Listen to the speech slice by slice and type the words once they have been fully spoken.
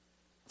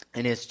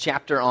In his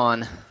chapter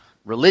on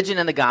religion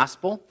and the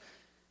gospel,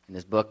 in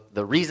his book,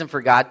 The Reason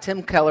for God,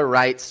 Tim Keller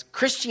writes,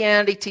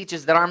 Christianity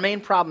teaches that our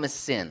main problem is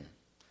sin.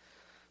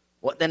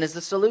 What then is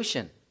the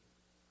solution?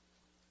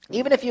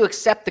 Even if you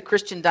accept the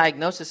Christian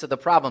diagnosis of the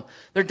problem,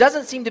 there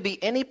doesn't seem to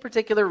be any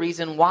particular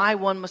reason why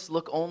one must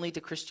look only to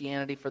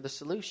Christianity for the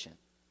solution.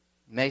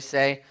 You may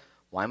say,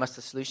 why must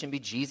the solution be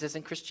Jesus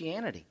and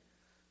Christianity?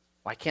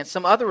 Why can't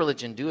some other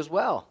religion do as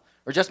well?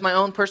 Or just my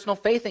own personal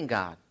faith in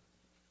God?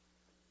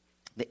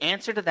 The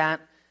answer to that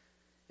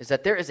is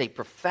that there is a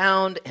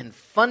profound and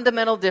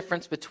fundamental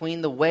difference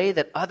between the way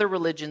that other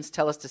religions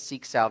tell us to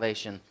seek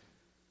salvation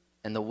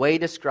and the way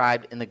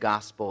described in the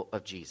gospel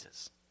of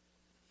Jesus.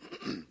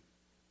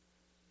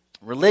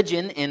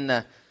 Religion,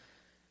 in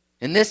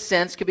this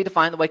sense, could be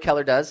defined the way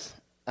Keller does,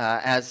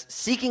 as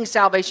seeking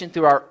salvation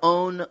through our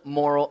own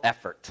moral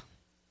effort.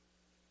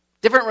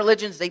 Different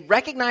religions, they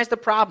recognize the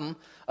problem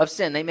of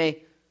sin. They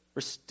may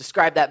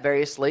describe that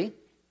variously,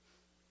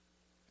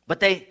 but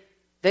they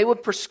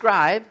would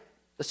prescribe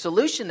the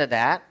solution to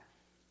that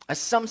as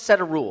some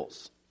set of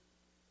rules.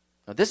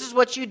 Now, this is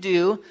what you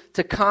do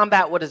to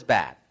combat what is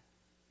bad.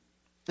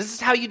 This is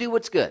how you do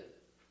what's good.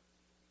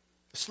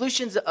 The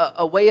solution's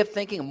a way of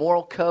thinking, a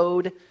moral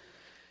code,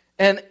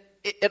 and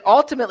it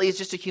ultimately is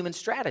just a human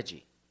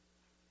strategy.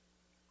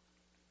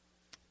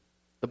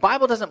 The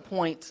Bible doesn't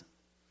point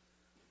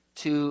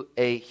to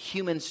a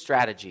human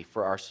strategy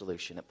for our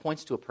solution. It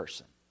points to a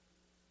person.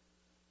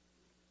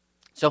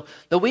 So,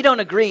 though we don't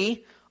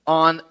agree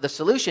on the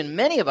solution,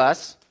 many of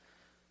us,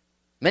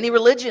 many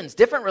religions,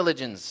 different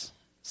religions,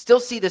 still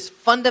see this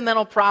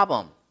fundamental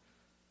problem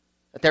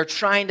that they're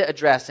trying to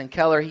address. And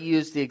Keller, he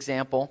used the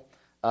example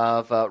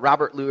of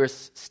Robert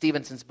Louis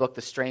Stevenson's book,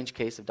 The Strange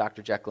Case of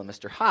Dr. Jekyll and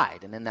Mr.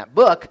 Hyde. And in that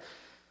book,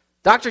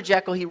 Dr.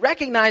 Jekyll, he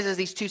recognizes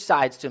these two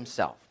sides to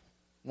himself.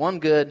 One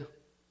good,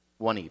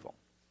 one evil.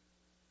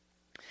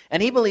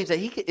 And he believes that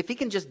if he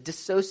can just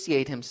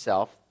dissociate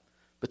himself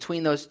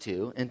between those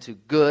two into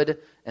good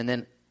and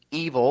then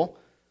evil,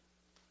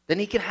 then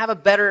he can have a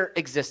better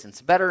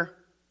existence, better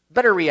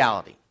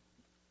reality.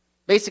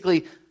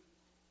 Basically,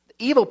 the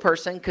evil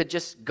person could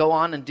just go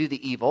on and do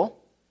the evil,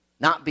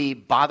 not be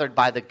bothered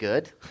by the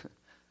good,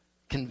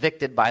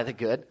 convicted by the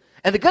good.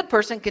 And the good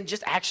person can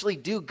just actually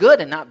do good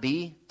and not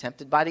be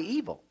tempted by the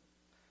evil.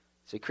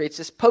 So he creates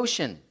this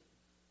potion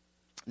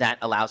that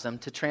allows them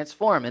to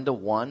transform into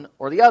one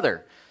or the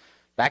other.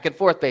 Back and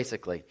forth,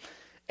 basically.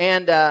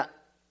 And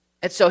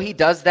so he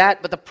does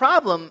that, but the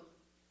problem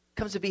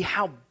comes to be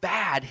how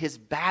bad his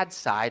bad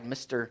side,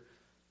 Mr.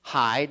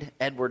 Hyde,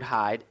 Edward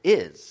Hyde,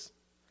 is.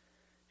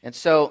 And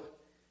so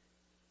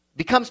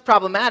becomes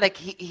problematic.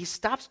 He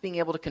stops being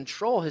able to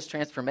control his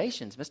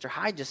transformations. Mr.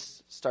 Hyde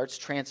just starts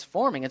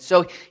transforming. And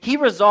so he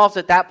resolves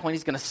at that point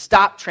he's going to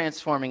stop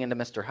transforming into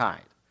Mr.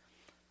 Hyde.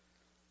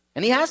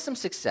 And he has some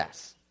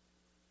success.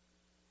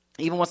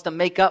 He even wants to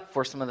make up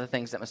for some of the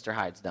things that Mr.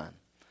 Hyde's done.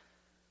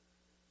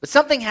 But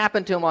something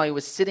happened to him while he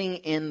was sitting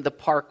in the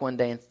park one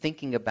day and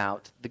thinking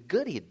about the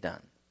good he had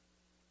done.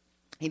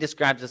 He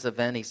describes this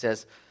event. He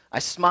says, I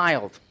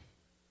smiled,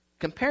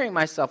 comparing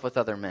myself with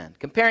other men,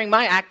 comparing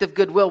my act of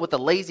goodwill with the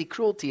lazy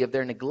cruelty of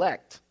their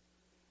neglect.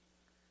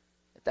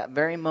 At that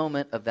very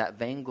moment of that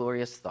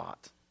vainglorious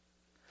thought,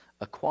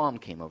 a qualm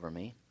came over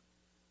me,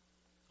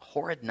 a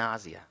horrid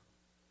nausea,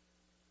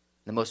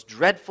 the most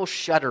dreadful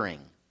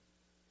shuddering.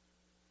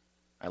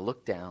 I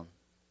looked down.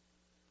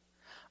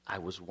 I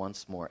was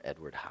once more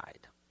Edward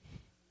Hyde.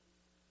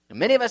 And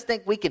many of us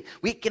think we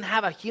can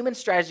have a human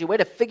strategy, a way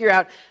to figure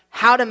out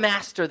how to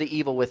master the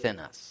evil within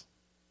us.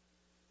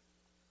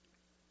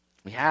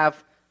 We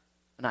have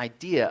an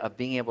idea of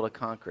being able to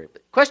conquer it.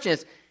 But the question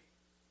is,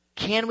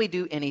 can we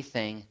do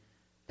anything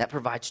that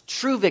provides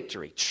true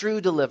victory,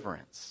 true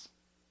deliverance?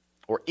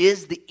 Or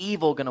is the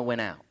evil going to win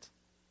out?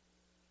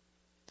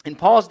 In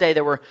Paul's day,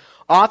 there were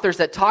authors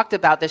that talked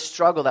about this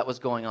struggle that was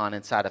going on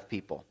inside of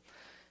people.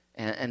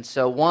 And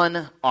so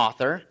one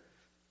author,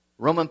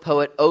 Roman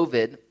poet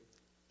Ovid,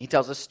 he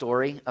tells a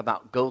story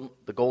about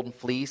the golden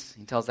fleece.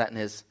 He tells that in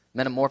his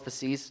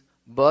Metamorphoses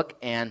book.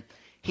 And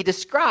he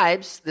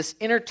describes this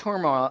inner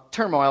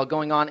turmoil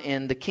going on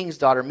in the king's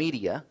daughter,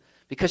 Medea,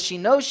 because she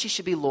knows she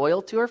should be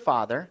loyal to her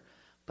father,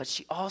 but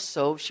she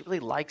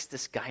really likes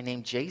this guy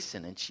named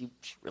Jason, and she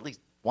really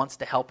wants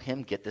to help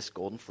him get this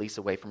golden fleece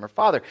away from her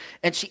father.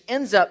 And she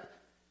ends up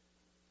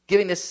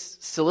giving this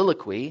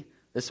soliloquy,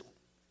 this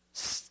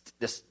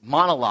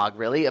monologue,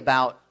 really,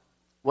 about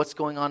what's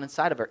going on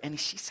inside of her. And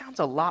she sounds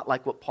a lot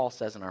like what Paul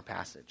says in our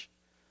passage.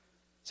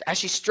 So as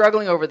she's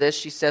struggling over this,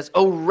 she says,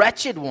 "O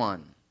wretched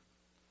one,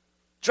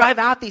 drive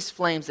out these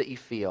flames that you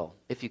feel,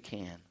 if you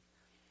can.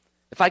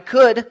 If I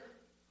could,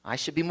 I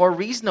should be more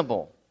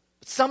reasonable.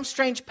 But some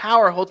strange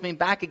power holds me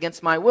back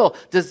against my will.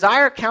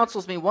 Desire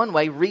counsels me one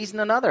way,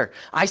 reason another.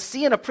 I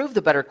see and approve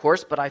the better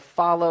course, but I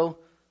follow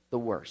the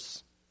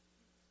worse."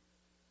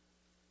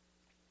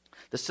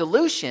 The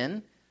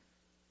solution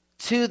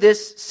to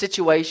this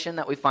situation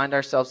that we find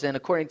ourselves in,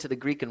 according to the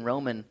Greek and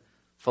Roman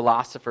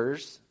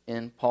philosophers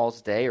in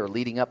Paul's day or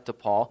leading up to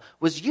Paul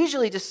was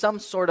usually just some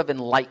sort of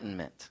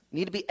enlightenment. You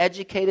need to be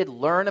educated,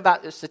 learn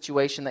about the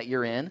situation that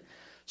you're in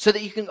so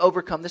that you can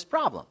overcome this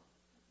problem.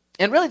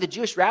 And really the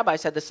Jewish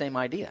rabbis had the same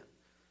idea.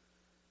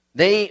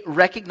 They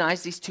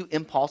recognized these two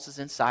impulses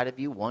inside of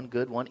you, one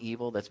good, one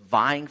evil, that's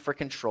vying for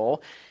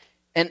control.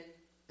 And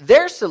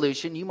their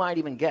solution, you might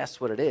even guess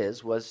what it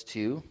is, was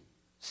to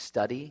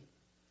study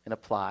and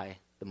apply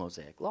the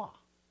Mosaic Law.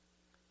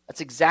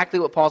 That's exactly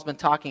what Paul's been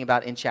talking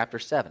about in chapter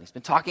 7. He's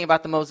been talking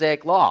about the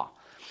Mosaic Law.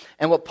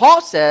 And what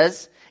Paul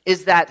says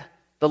is that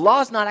the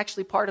law is not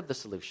actually part of the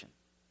solution.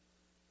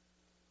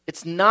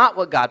 It's not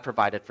what God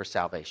provided for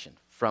salvation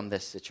from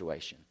this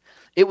situation.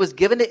 It was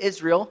given to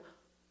Israel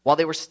while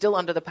they were still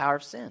under the power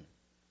of sin.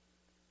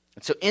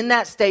 And so in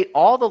that state,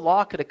 all the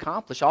law could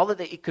accomplish, all that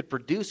it could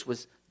produce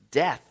was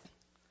death.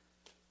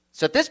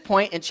 So at this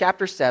point in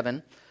chapter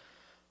 7,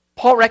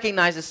 Paul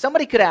recognizes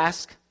somebody could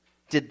ask,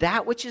 did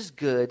that which is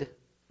good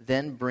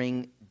then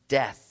bring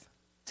death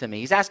to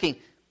me? He's asking,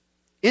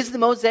 is the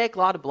Mosaic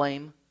Law to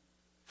blame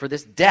for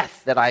this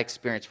death that I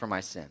experienced for my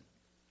sin?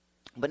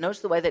 But notice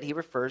the way that he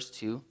refers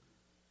to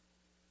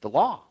the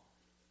law.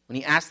 When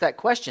he asks that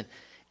question,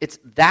 it's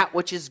that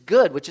which is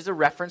good, which is a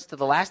reference to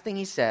the last thing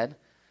he said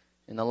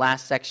in the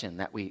last section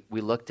that we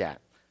looked at.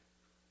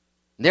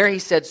 And there he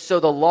said, so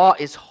the law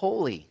is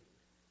holy,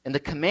 and the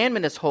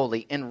commandment is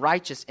holy and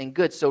righteous and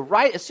good. So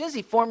right as soon as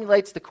he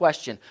formulates the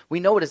question, we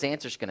know what his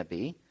answer is going to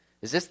be.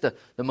 Is this the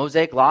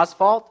Mosaic Law's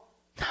fault?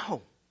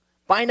 No,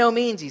 by no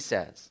means, he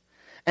says.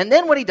 And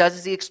then what he does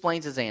is he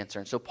explains his answer.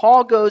 And so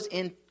Paul goes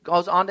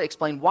on to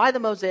explain why the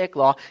Mosaic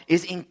Law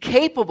is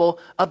incapable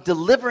of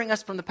delivering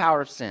us from the power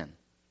of sin.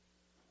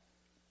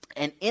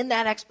 And in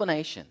that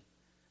explanation,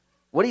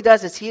 what he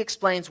does is he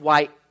explains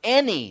why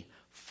any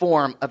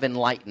form of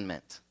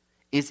enlightenment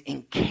is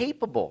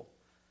incapable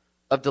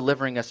of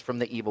delivering us from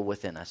the evil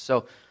within us.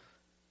 So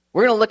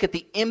we're going to look at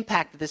the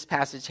impact that this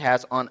passage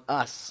has on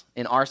us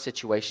in our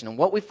situation. And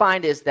what we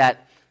find is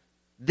that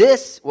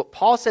what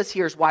Paul says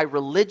here is why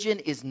religion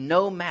is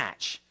no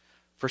match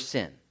for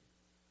sin.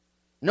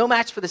 No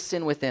match for the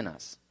sin within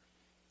us.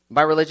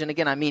 By religion,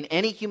 again, I mean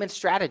any human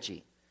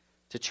strategy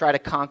to try to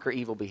conquer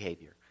evil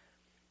behavior.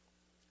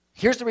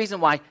 Here's the reason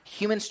why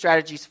human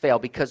strategies fail.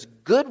 Because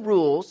good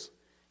rules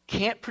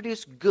can't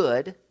produce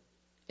good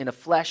in a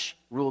flesh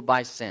ruled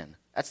by sin.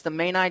 That's the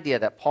main idea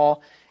that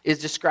Paul is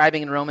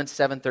describing in Romans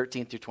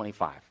 7:13 through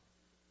 25.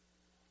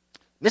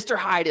 Mr.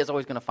 Hyde is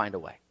always going to find a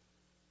way.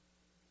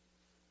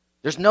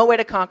 There's no way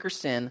to conquer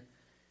sin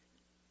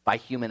by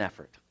human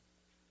effort.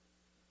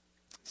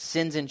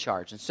 Sin's in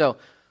charge. And so,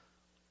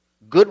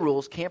 good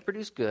rules can't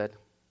produce good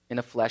in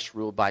a flesh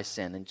ruled by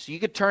sin. And so you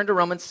could turn to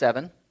Romans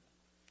 7.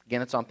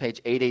 Again, it's on page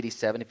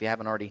 887 if you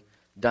haven't already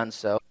done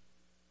so.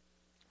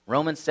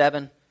 Romans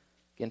 7,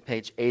 again,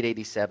 page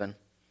 887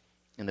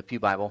 in the Pew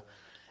Bible.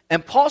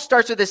 And Paul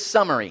starts with this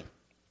summary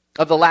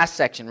of the last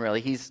section,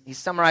 really. He's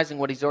summarizing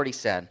what he's already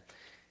said.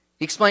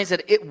 He explains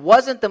that it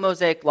wasn't the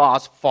Mosaic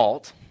Law's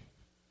fault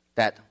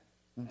that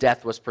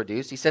death was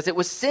produced. He says it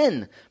was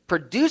sin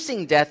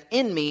producing death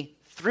in me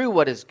through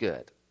what is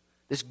good.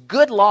 This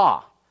good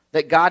law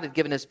that God had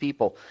given his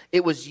people,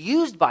 it was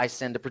used by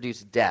sin to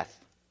produce death,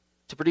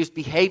 to produce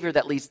behavior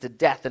that leads to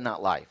death and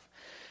not life.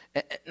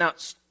 Now,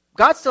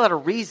 God still had a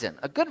reason,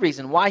 a good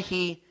reason, why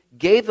he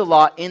gave the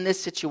law in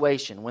this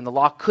situation when the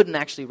law couldn't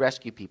actually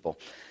rescue people.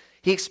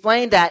 He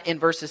explained that in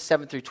verses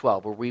 7 through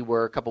 12, where we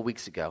were a couple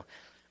weeks ago.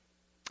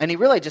 And he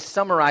really just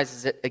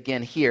summarizes it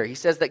again here. He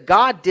says that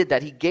God did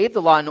that. He gave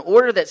the law in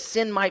order that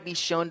sin might be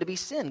shown to be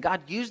sin.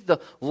 God used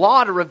the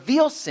law to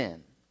reveal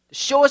sin, to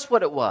show us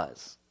what it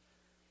was.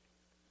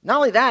 Not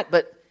only that,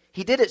 but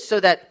he did it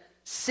so that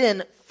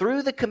sin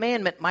through the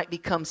commandment might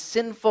become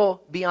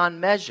sinful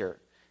beyond measure.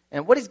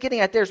 And what he's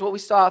getting at there is what we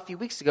saw a few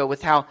weeks ago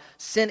with how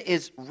sin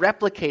is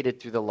replicated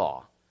through the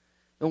law.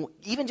 And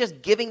even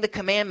just giving the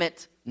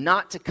commandment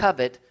not to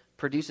covet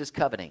produces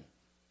coveting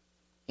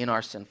in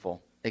our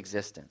sinful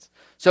existence.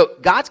 So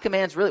God's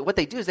commands, really, what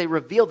they do is they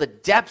reveal the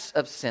depths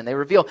of sin. They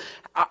reveal,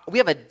 we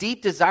have a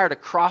deep desire to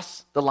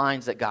cross the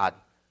lines that God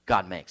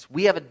makes.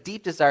 We have a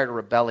deep desire to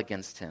rebel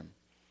against him.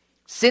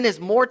 Sin is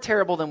more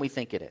terrible than we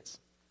think it is.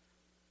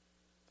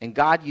 And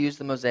God used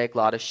the Mosaic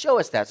Law to show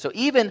us that. So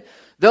even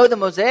though the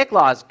Mosaic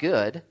Law is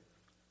good,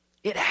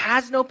 it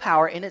has no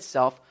power in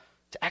itself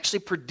to actually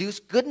produce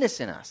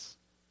goodness in us.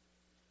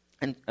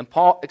 And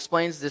Paul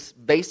explains this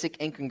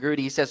basic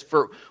incongruity. He says,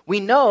 for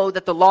we know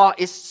that the law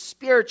is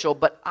spiritual,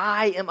 but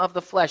I am of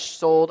the flesh,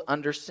 sold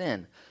under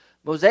sin.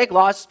 Mosaic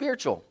Law is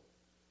spiritual.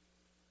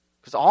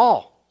 Because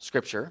all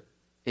Scripture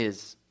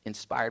is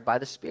inspired by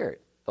the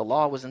Spirit. The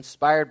law was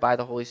inspired by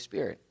the Holy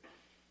Spirit.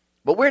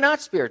 But we're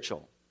not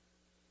spiritual.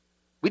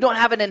 We don't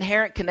have an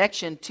inherent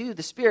connection to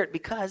the Spirit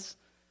because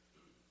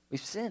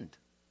we've sinned.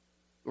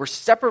 We're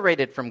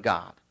separated from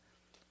God.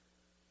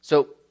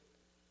 So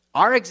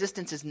our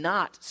existence is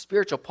not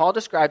spiritual. Paul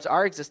describes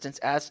our existence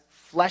as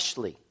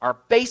fleshly. Our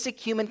basic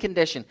human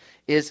condition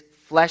is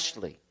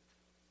fleshly.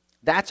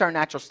 That's our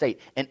natural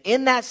state. And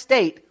in that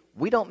state,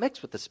 we don't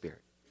mix with the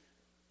Spirit.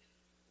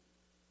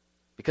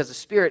 because the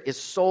Spirit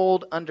is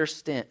sold under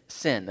sin.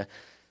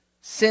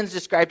 Sin's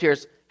described here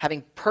as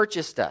having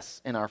purchased us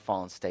in our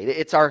fallen state.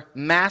 It's our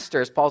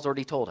master, as Paul's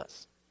already told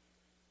us.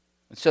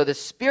 And so the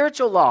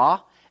spiritual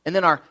law and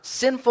then our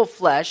sinful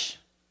flesh,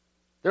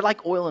 they're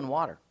like oil and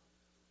water.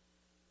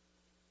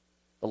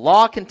 The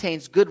law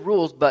contains good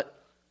rules,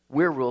 but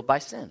we're ruled by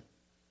sin.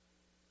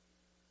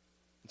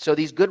 So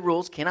these good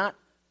rules cannot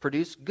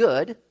produce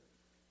good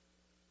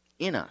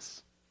in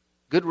us.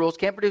 Good rules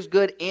can't produce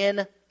good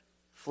in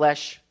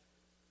flesh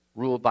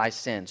ruled by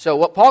sin. So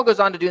what Paul goes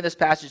on to do in this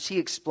passage, he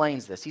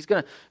explains this. He's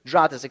going to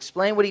draw this,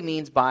 explain what he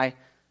means by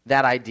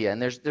that idea. And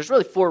there's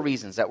really 4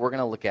 reasons that we're going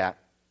to look at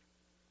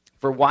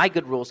for why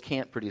good rules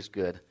can't produce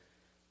good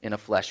in a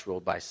flesh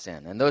ruled by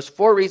sin. And those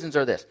 4 reasons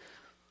are this.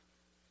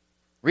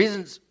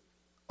 Reasons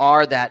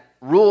are that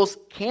rules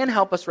can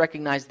help us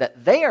recognize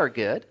that they are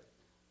good,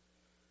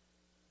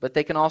 but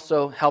they can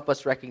also help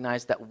us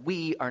recognize that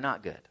we are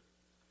not good.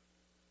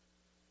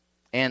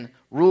 And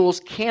rules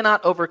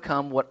cannot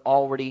overcome what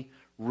already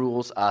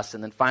rules us.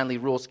 And then finally,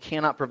 rules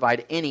cannot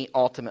provide any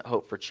ultimate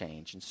hope for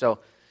change. And so,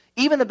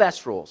 even the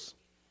best rules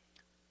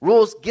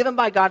given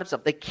by God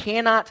himself, they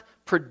cannot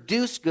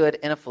produce good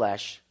in a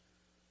flesh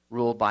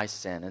ruled by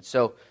sin. And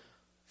so,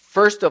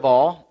 first of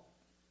all,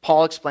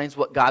 Paul explains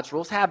what God's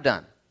rules have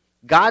done.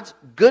 God's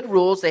good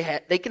rules,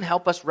 they can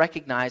help us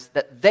recognize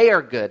that they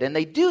are good. And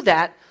they do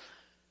that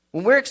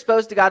when we're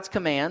exposed to God's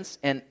commands.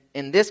 And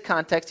in this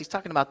context, he's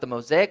talking about the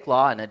Mosaic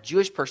Law and a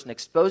Jewish person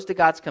exposed to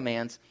God's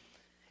commands.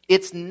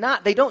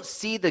 They don't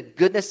see the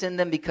goodness in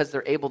them because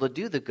they're able to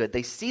do the good.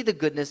 They see the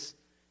goodness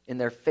in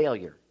their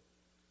failure.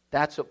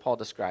 That's what Paul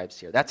describes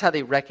here. That's how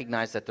they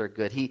recognize that they're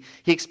good. He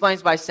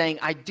explains by saying,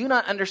 I do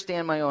not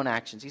understand my own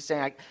actions. He's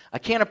saying, I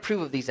can't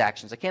approve of these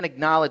actions. I can't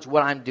acknowledge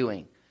what I'm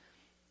doing.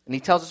 And he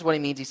tells us what he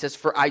means. He says,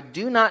 for I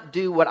do not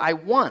do what I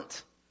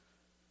want,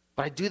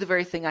 but I do the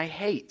very thing I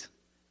hate.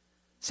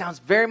 Sounds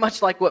very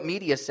much like what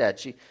Media said.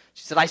 She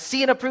said, I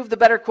see and approve the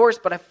better course,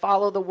 but I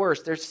follow the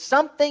worse. There's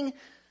something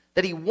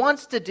that he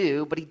wants to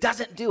do, but he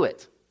doesn't do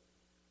it.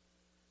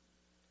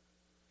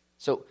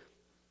 So,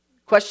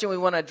 question we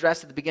want to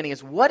address at the beginning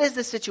is, what is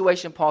the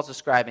situation Paul's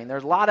describing?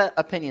 There's a lot of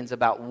opinions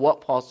about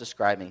what Paul's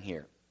describing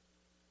here.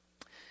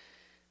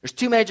 There's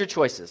 2 major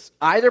choices.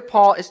 Either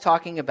Paul is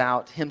talking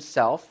about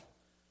himself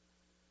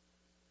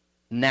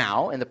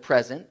now, in the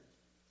present,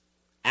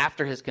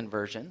 after his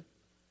conversion,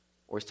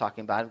 or he's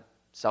talking about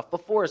himself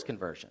before his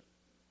conversion.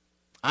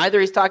 Either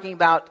he's talking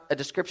about a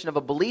description of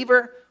a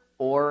believer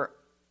or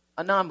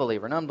a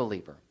non-believer, an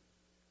unbeliever.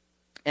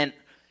 And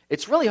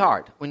it's really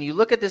hard. When you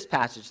look at this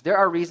passage, there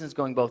are reasons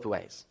going both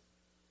ways.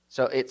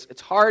 So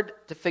it's hard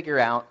to figure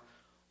out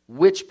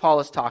which Paul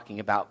is talking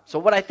about. So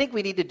what I think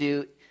we need to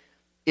do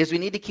is we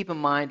need to keep in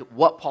mind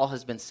what Paul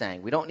has been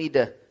saying. We don't need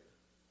to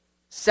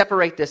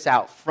separate this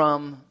out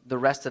from the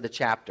rest of the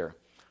chapter.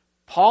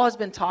 Paul has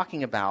been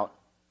talking about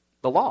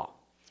the law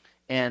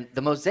and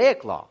the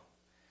Mosaic Law.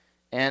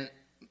 And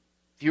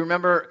if you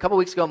remember a couple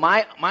weeks ago,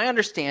 my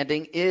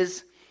understanding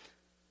is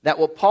that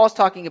what Paul's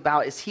talking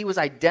about is he was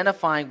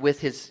identifying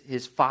with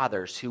his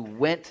fathers who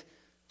went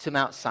to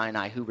Mount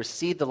Sinai, who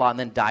received the law and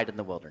then died in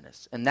the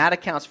wilderness. And that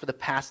accounts for the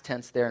past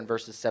tense there in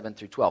verses 7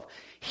 through 12.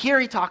 Here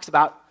he talks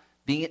about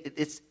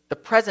it's the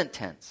present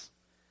tense.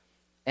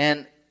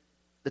 And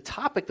the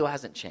topic, though,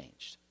 hasn't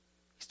changed.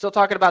 He's still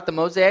talking about the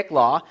Mosaic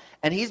Law,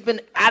 and he's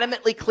been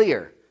adamantly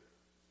clear.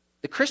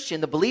 The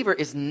Christian, the believer,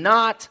 is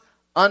not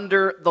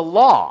under the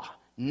law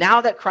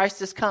now that Christ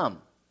has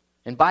come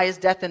and by his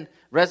death and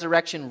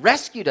resurrection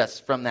rescued us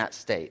from that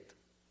state,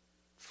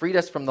 freed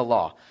us from the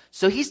law.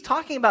 So he's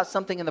talking about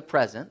something in the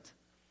present,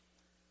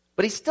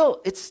 but it's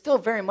still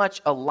very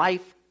much a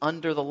life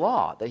under the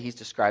law that he's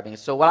describing.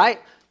 So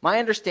my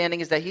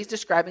understanding is that he's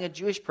describing a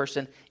Jewish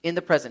person in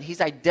the present.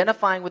 He's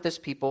identifying with this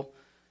people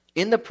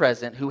in the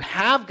present who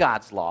have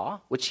God's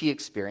law, which he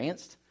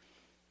experienced.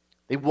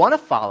 They want to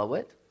follow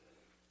it.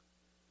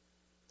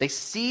 They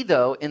see,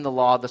 though, in the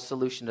law the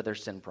solution to their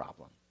sin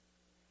problem.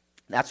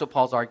 That's what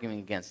Paul's arguing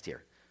against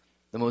here.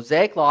 The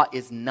Mosaic Law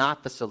is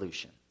not the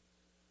solution.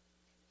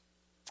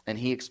 And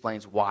he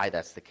explains why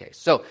that's the case.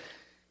 So,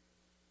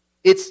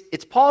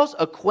 it's Paul's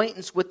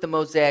acquaintance with the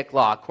Mosaic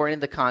Law, according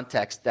to the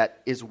context,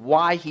 that is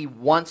why he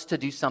wants to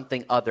do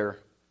something other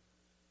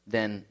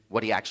than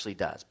what he actually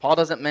does. Paul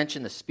doesn't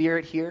mention the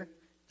Spirit here,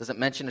 doesn't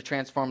mention a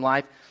transformed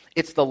life.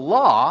 It's the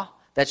law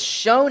that's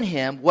shown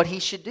him what he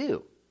should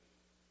do.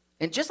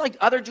 And just like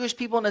other Jewish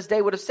people in his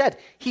day would have said,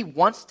 he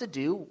wants to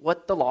do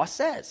what the law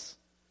says.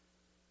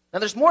 Now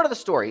there's more to the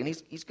story, and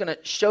he's going to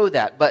show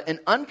that. But an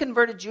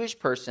unconverted Jewish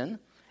person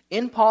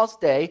in Paul's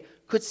day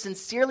could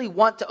sincerely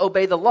want to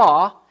obey the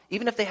law,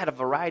 even if they had a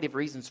variety of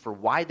reasons for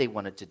why they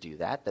wanted to do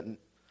that.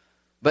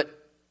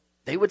 But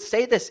they would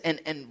say this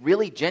and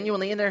really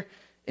genuinely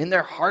in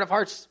their heart of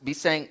hearts be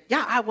saying,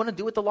 yeah, I want to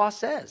do what the law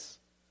says.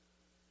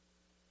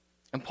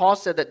 And Paul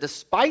said that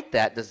despite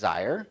that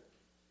desire,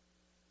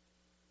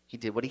 he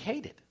did what he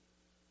hated.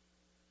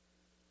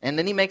 And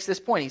then he makes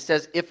this point. He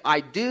says, if I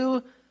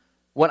do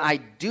what I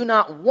do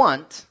not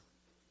want,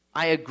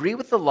 I agree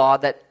with the law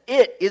that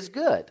it is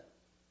good.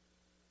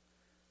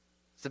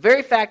 It's the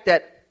very fact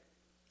that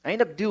I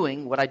end up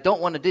doing what I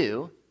don't want to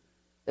do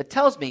that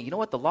tells me, you know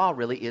what, the law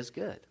really is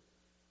good.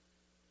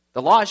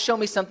 The law has shown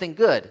me something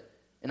good,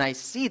 and I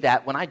see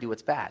that when I do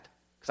what's bad.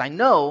 Because I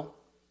know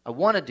I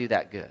want to do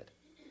that good.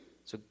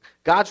 So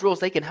God's rules,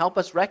 they can help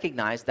us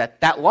recognize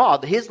that law,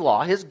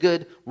 his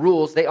good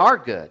rules, they are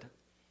good.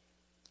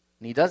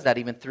 And he does that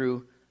even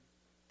through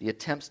the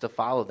attempts to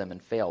follow them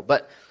and fail.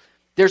 But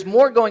there's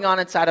more going on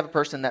inside of a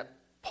person that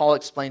Paul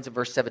explains in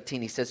verse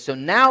 17. He says, so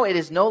now it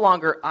is no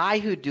longer I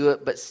who do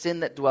it, but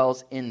sin that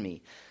dwells in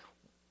me.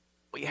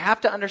 What you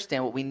have to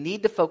understand, what we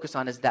need to focus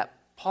on is that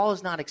Paul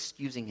is not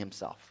excusing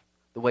himself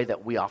the way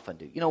that we often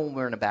do. You know, when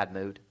we're in a bad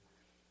mood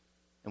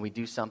and we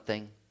do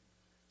something,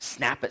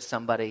 snap at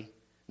somebody,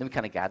 then we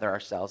kind of gather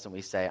ourselves and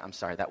we say, I'm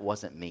sorry, that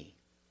wasn't me.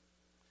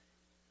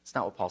 It's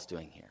not what Paul's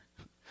doing here.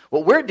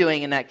 What we're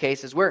doing in that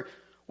case is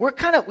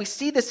we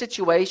see the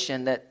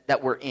situation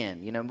that we're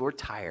in. You know, we're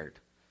tired.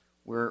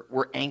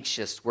 We're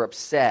anxious. We're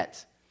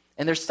upset.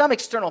 And there's some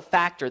external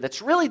factor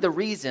that's really the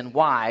reason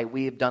why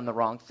we have done the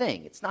wrong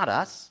thing. It's not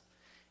us.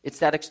 It's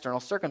that external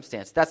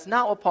circumstance. That's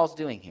not what Paul's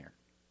doing here.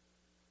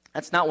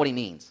 That's not what he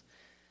means.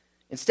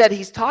 Instead,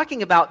 he's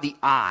talking about the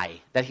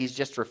I that he's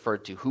just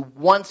referred to, who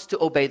wants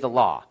to obey the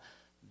law.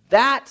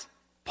 That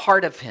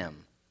part of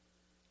him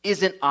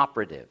isn't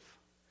operative.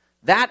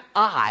 That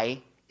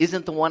I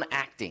isn't the one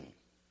acting.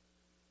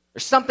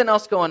 There's something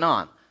else going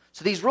on.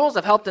 So these rules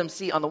have helped him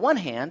see, on the one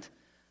hand,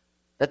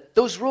 that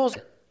those rules,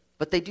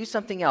 but they do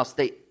something else.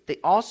 They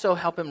also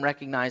help him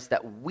recognize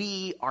that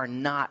we are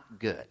not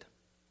good.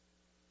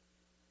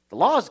 The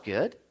law is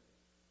good.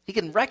 He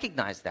can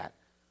recognize that.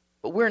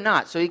 But we're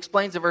not. So he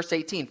explains in verse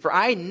 18, for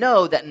I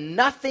know that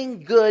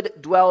nothing good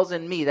dwells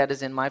in me, that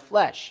is in my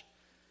flesh.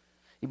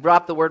 He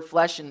brought up the word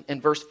flesh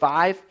in verse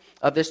 5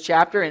 of this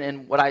chapter,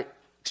 and what I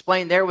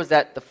explained there was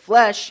that the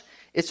flesh,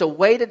 it's a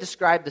way to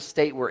describe the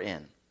state we're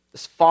in,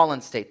 this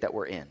fallen state that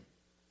we're in.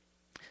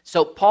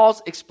 So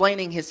Paul's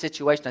explaining his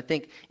situation. I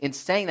think in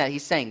saying that,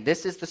 he's saying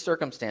this is the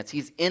circumstance.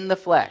 He's in the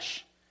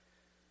flesh.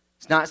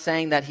 He's not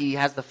saying that he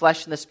has the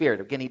flesh and the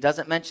spirit. Again, he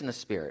doesn't mention the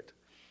spirit.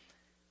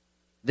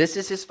 This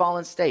is his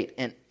fallen state.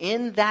 And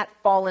in that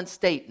fallen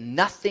state,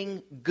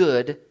 nothing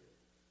good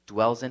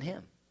dwells in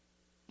him.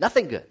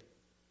 Nothing good.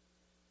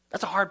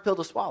 That's a hard pill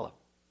to swallow.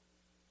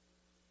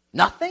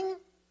 Nothing?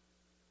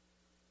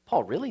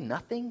 Paul, really?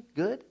 Nothing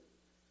good?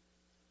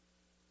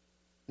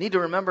 Need to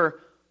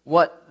remember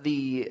what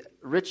the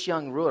rich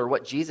young ruler,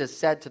 what Jesus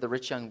said to the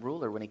rich young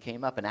ruler when he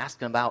came up and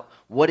asked him about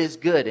what is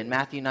good in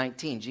Matthew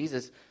 19.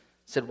 Jesus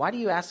said, why do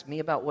you ask me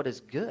about what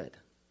is good?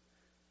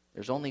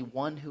 There's only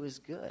one who is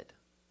good.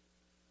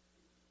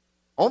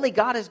 Only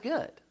God is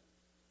good.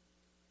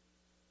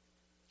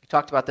 We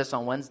talked about this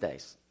on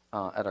Wednesdays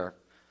at our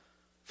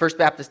First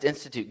Baptist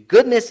Institute.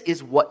 Goodness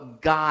is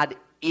what God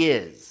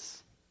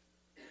is.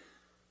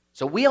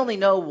 So we only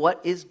know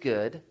what is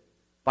good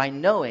by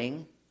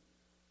knowing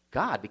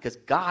God, because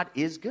God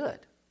is good.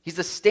 He's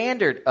the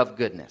standard of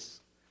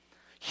goodness.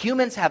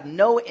 Humans have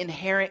no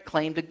inherent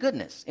claim to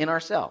goodness in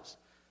ourselves.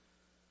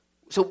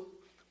 So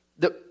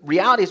the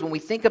reality is when we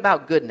think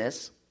about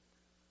goodness,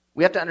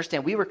 we have to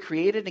understand we were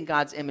created in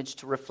God's image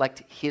to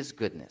reflect His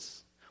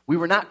goodness. We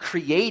were not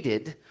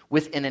created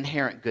with an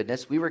inherent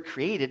goodness. We were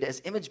created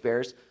as image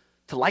bearers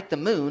to, like the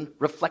moon,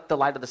 reflect the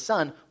light of the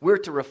sun. We're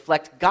to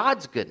reflect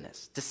God's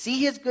goodness, to see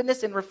His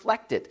goodness and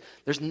reflect it.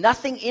 There's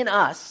nothing in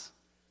us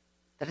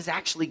that is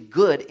actually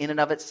good in and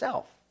of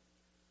itself.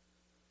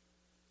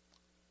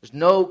 There's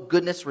no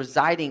goodness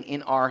residing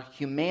in our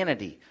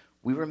humanity.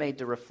 We were made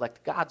to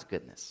reflect God's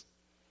goodness.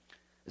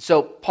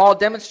 So Paul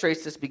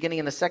demonstrates this beginning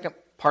in the second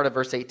part of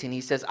verse 18. He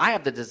says, I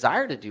have the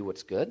desire to do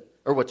what's good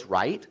or what's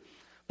right,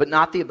 but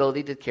not the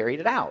ability to carry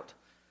it out.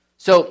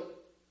 So,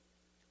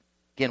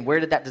 again, where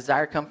did that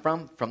desire come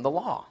from? From the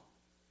law.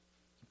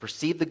 You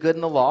perceive the good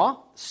in the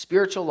law,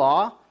 spiritual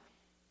law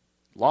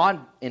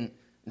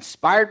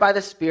inspired by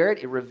the Spirit.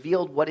 It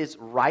revealed what is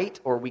right,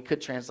 or we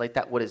could translate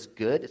that what is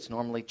good. It's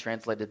normally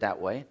translated that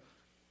way.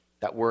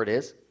 That word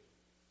is.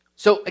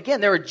 So,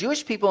 again, there were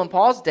Jewish people in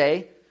Paul's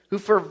day who,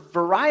 for a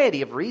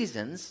variety of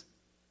reasons,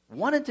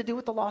 wanted to do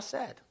what the law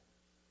said.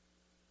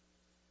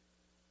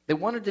 They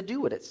wanted to do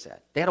what it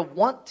said. They had a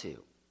want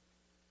to,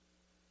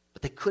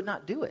 but they could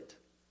not do it.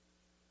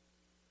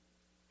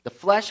 The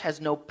flesh has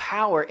no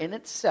power in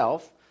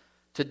itself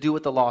to do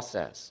what the law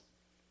says.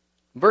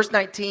 Verse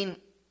 19,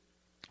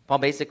 Paul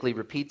basically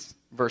repeats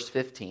verse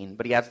 15,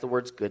 but he adds the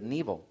words good and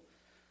evil.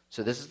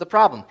 So this is the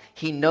problem.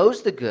 He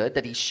knows the good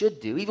that he should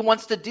do, even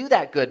wants to do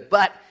that good,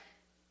 but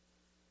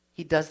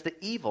he does the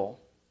evil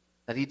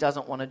that he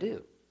doesn't want to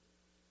do.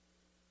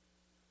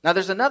 Now,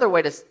 there's another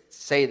way to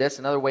say this,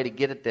 another way to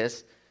get at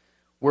this,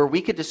 where we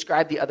could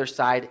describe the other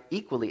side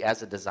equally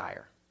as a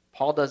desire.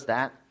 Paul does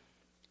that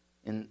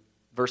in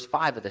verse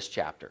 5 of this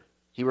chapter.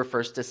 He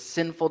refers to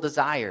sinful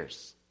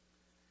desires.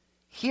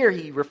 Here,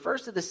 he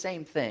refers to the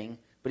same thing,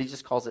 but he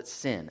just calls it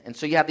sin. And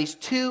so you have these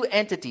two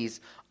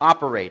entities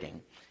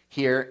operating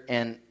here,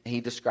 and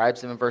he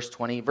describes them in verse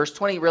 20. Verse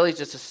 20 really is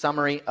just a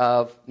summary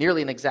of,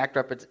 nearly an exact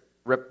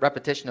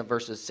repetition of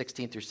verses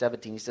 16 through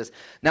 17. He says,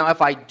 "Now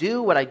if I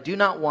do what I do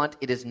not want,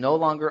 it is no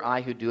longer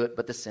I who do it,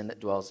 but the sin that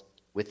dwells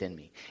within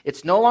me.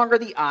 It's no longer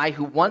the I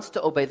who wants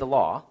to obey the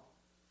law,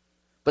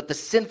 but the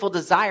sinful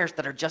desires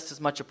that are just as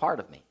much a part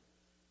of me."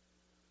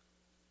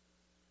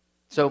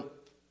 So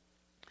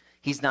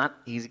he's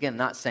again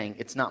not saying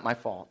it's not my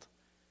fault.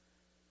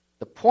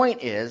 The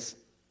point is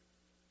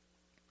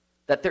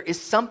that there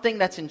is something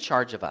that's in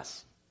charge of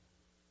us.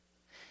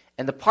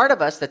 And the part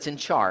of us that's in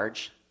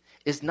charge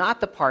is not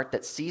the part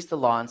that sees the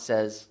law and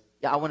says,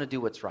 yeah, I want to do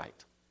what's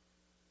right.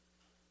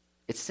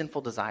 It's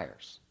sinful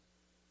desires.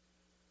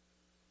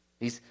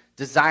 These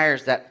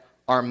desires that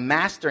are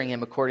mastering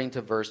him according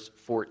to verse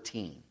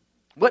 14.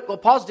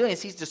 What Paul's doing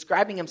is he's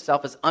describing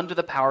himself as under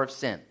the power of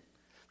sin.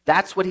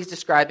 That's what he's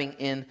describing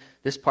in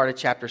this part of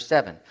chapter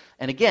 7.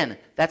 And again,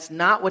 that's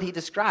not what he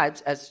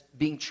describes as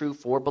being true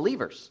for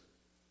believers.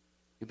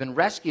 We've been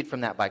rescued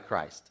from that by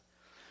Christ.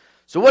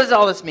 So what does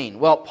all this mean?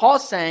 Well,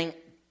 Paul's saying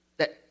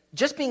that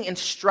just being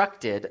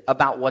instructed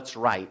about what's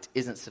right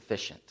isn't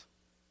sufficient.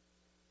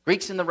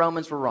 Greeks and the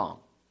Romans were wrong.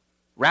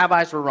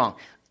 Rabbis were wrong.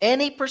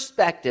 Any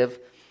perspective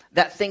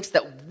that thinks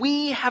that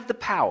we have the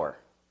power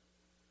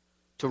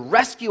to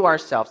rescue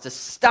ourselves, to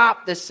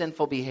stop this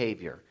sinful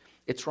behavior,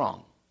 it's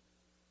wrong.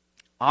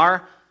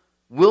 Our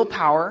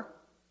willpower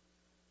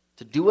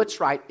to do what's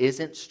right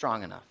isn't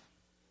strong enough.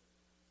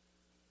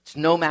 It's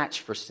no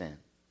match for sin.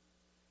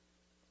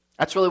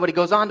 That's really what he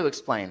goes on to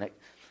explain.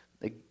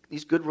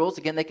 These good rules,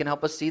 again, they can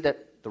help us see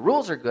that the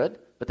rules are good,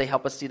 but they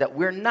help us see that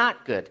we're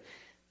not good.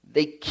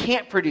 They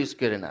can't produce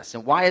good in us.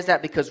 And why is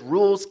that? Because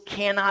rules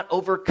cannot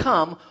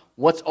overcome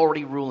what's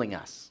already ruling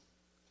us.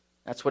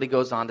 That's what he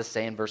goes on to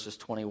say in verses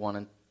 21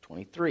 and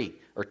 23,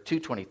 or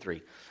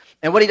 2:23.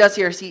 And what he does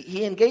here is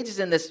he engages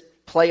in this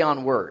play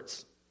on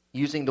words,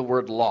 using the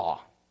word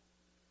law.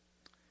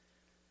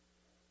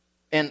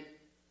 And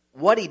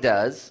what he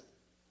does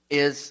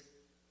is,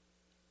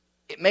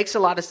 it makes a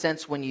lot of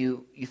sense when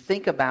you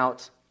think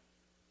about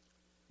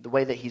the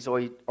way that he's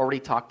already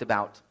talked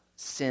about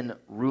sin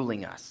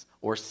ruling us,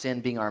 or sin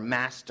being our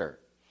master.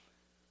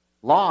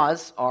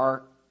 Laws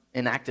are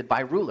enacted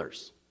by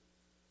rulers.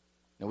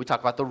 Now, we talk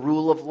about the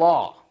rule of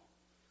law.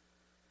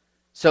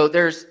 So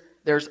there's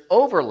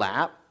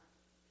overlap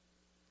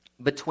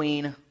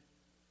between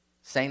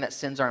saying that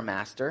sin's our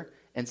master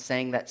and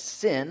saying that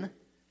sin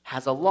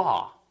has a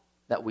law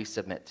that we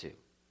submit to.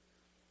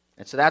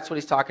 And so that's what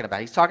he's talking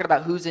about. He's talking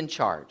about who's in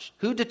charge.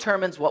 Who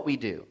determines what we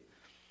do?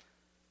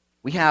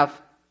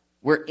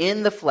 We're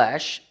in the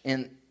flesh,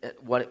 in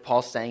what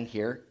Paul's saying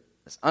here.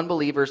 As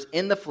unbelievers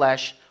in the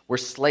flesh, we're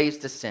slaves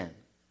to sin.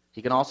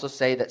 He can also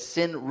say that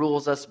sin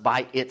rules us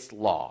by its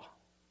law.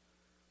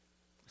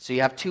 So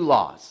you have two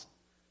laws,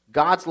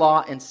 God's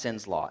law and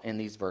sin's law in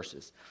these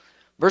verses.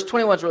 Verse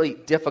 21 is really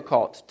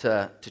difficult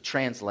to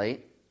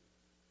translate.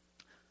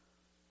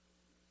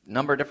 A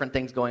number of different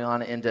things going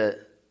on into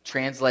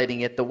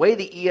translating it. The way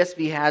the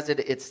ESV has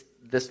it,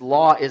 this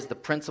law is the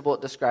principle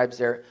it describes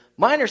there.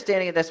 My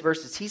understanding of this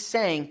verse is he's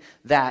saying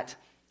that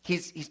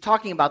he's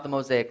talking about the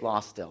Mosaic law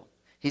still.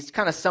 He's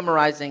kind of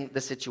summarizing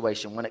the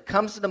situation. When it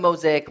comes to the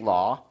Mosaic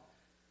law,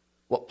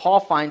 what Paul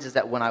finds is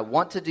that when I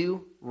want to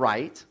do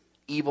right,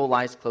 evil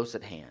lies close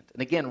at hand.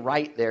 And again,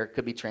 right there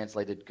could be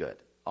translated good.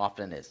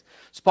 Often is.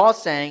 So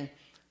Paul's saying,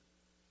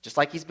 just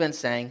like he's been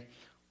saying,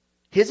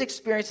 his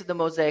experience of the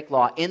Mosaic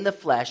law in the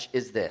flesh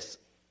is this.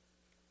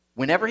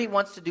 Whenever he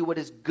wants to do what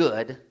is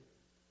good,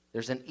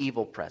 there's an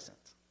evil present.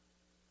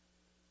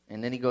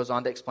 And then he goes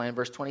on to explain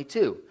verse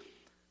 22.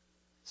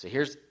 So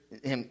here's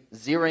him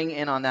zeroing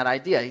in on that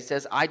idea. He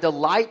says, I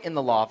delight in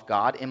the law of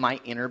God in my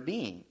inner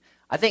being.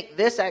 I think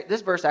this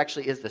verse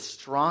actually is the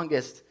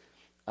strongest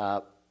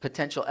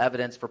potential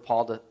evidence for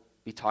Paul to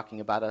be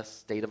talking about a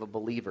state of a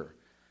believer.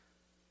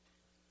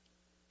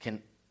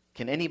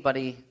 Can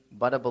anybody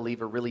but a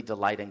believer really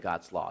delight in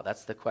God's law?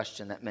 That's the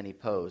question that many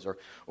pose. Or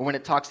when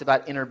it talks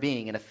about inner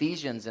being, in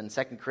Ephesians and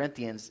 2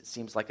 Corinthians, it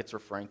seems like it's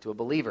referring to a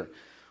believer.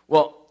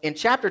 Well, in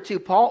chapter 2,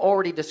 Paul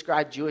already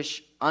described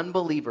Jewish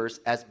unbelievers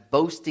as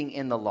boasting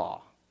in the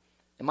law.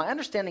 And my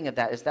understanding of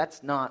that is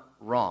that's not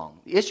wrong.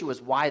 The issue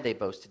is why they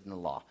boasted in the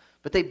law.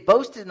 But they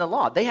boasted in the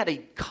law. They had a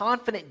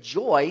confident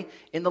joy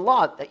in the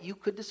law that you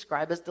could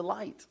describe as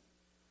delight.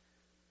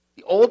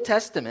 The Old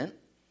Testament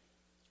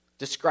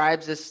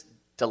describes this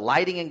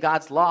delighting in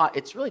God's law.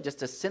 It's really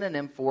just a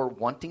synonym for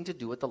wanting to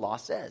do what the law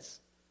says.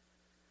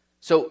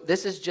 So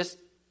this is just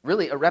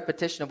really a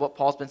repetition of what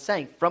Paul's been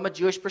saying. From a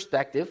Jewish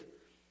perspective,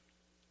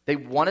 they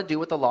want to do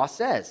what the law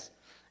says.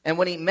 And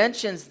when he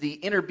mentions the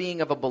inner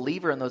being of a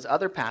believer in those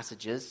other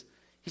passages,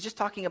 he's just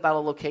talking about a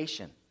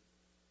location.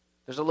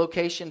 There's a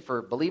location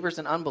for believers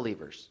and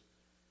unbelievers.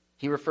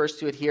 He refers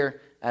to it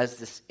here as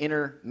this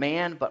inner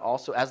man, but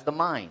also as the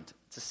mind.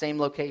 It's the same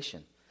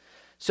location.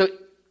 So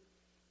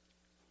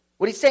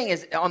what he's saying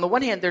is, on the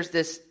one hand, there's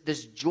this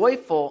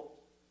joyful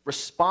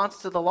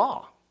response to the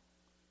law.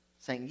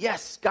 Saying,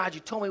 yes, God, you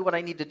told me what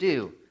I need to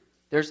do.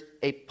 There's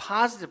a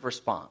positive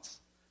response.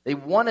 They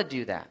want to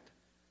do that.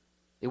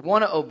 They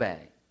want to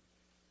obey.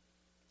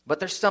 But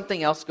there's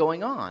something else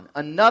going on.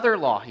 Another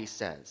law, he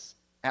says,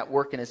 at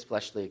work in his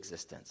fleshly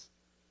existence,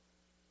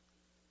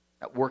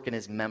 at work in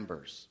his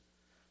members.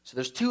 So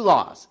there's two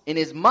laws. In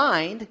his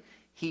mind,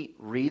 he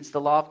reads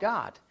the law of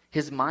God.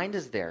 His mind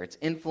is there. It's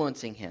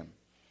influencing him.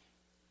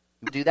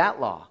 Do that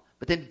law.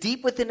 But then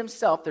deep within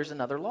himself, there's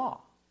another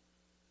law.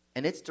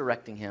 And it's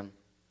directing him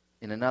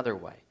in another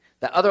way.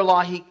 The other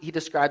law he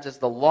describes as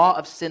the law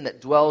of sin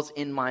that dwells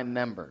in my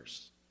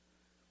members.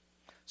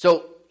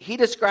 So he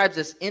describes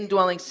this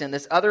indwelling sin,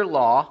 this other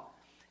law,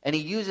 and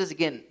he uses,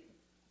 again,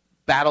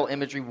 battle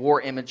imagery,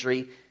 war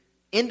imagery.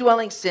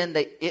 Indwelling sin,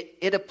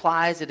 it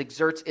applies, it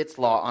exerts its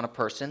law on a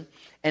person,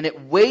 and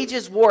it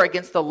wages war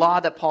against the law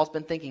that Paul's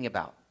been thinking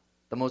about,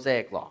 the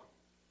Mosaic law.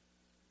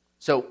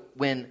 So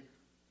when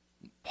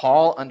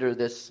Paul, under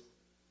this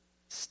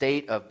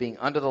state of being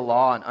under the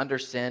law and under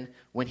sin,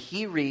 when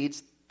he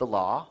reads the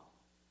law,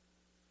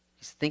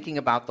 he's thinking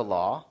about the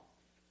law,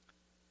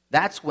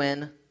 that's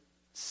when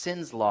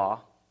sin's law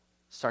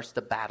starts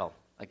to battle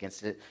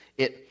against it.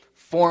 It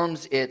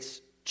forms its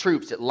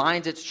troops, it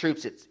lines its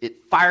troops,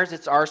 it fires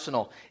its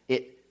arsenal,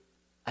 it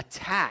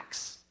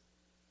attacks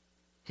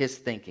his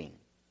thinking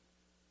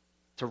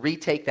to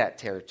retake that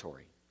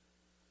territory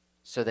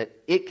so that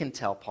it can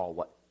tell Paul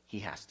what he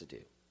has to do.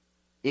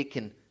 It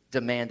can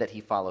demand that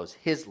he follows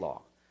his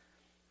law.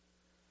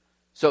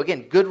 So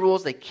again, good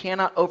rules, they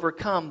cannot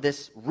overcome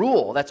this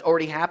rule that's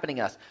already happening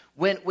to us.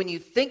 When you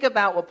think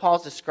about what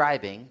Paul's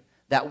describing,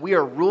 that we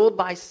are ruled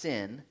by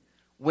sin,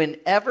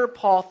 whenever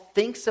Paul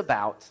thinks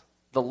about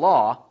the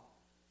law,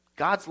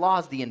 God's law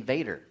is the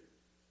invader.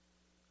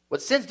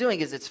 What sin's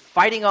doing is it's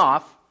fighting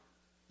off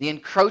the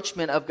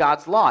encroachment of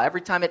God's law. Every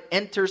time it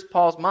enters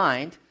Paul's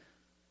mind,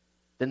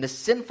 then the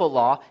sinful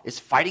law is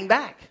fighting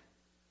back.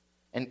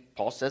 And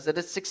Paul says that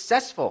it's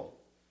successful.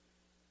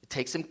 It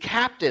takes him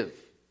captive.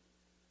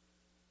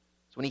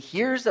 So when he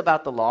hears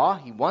about the law,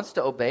 he wants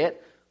to obey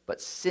it,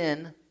 but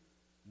sin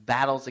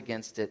battles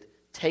against it,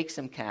 takes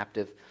him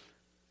captive,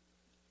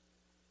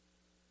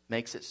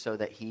 makes it so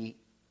that he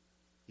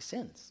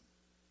sins.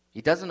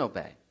 He doesn't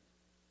obey.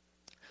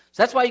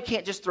 So that's why you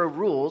can't just throw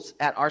rules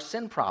at our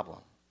sin problem.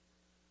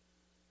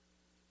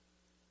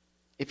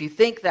 If you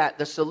think that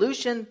the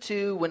solution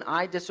to when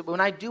I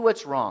do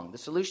what's wrong, the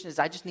solution is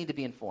I just need to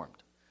be informed.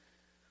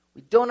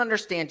 We don't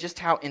understand just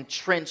how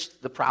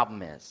entrenched the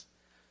problem is.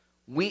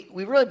 We've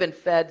really been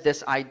fed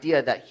this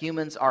idea that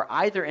humans are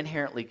either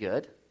inherently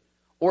good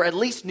or at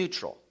least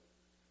neutral.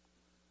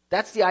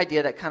 That's the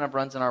idea that kind of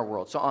runs in our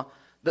world. So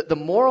the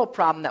moral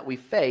problem that we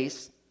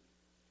face,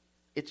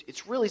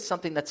 it's really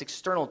something that's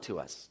external to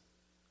us.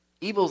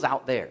 Evil's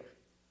out there.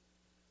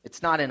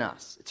 It's not in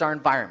us. It's our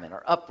environment,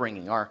 our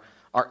upbringing, our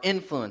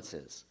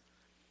influences.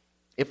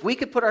 If we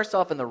could put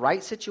ourselves in the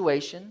right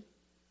situation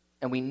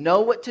and we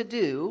know what to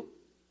do,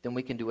 then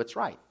we can do what's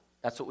right.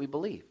 That's what we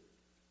believe.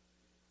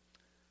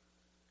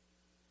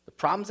 The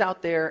problem's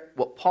out there.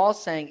 What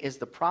Paul's saying is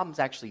the problem's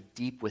actually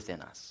deep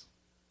within us.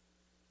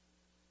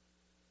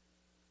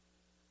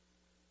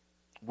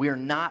 We're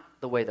not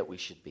the way that we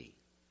should be.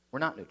 We're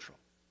not neutral.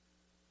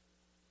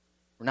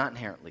 We're not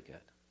inherently good.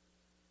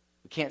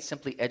 We can't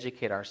simply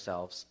educate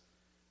ourselves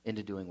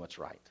into doing what's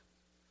right.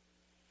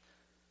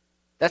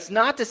 That's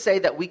not to say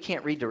that we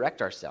can't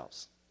redirect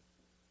ourselves.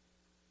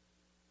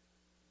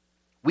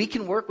 We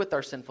can work with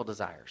our sinful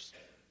desires.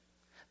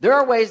 There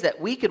are ways that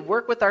we could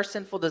work with our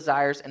sinful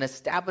desires and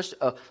establish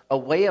a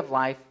way of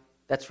life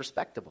that's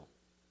respectable,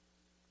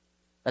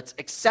 that's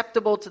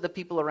acceptable to the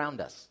people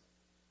around us.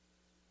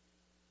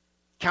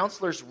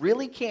 Counselors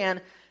really can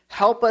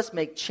help us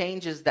make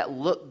changes that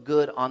look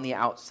good on the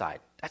outside.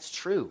 That's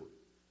true.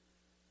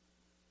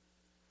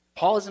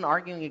 Paul isn't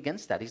arguing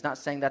against that. He's not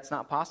saying that's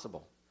not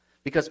possible.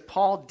 Because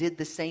Paul did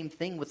the same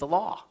thing with the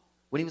law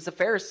when he was a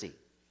Pharisee.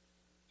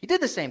 He did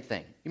the same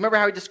thing. You remember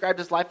how he described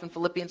his life in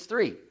Philippians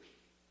 3?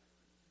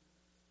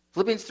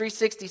 Philippians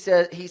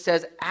 3:6, he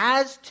says,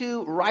 as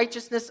to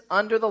righteousness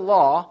under the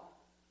law,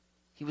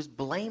 he was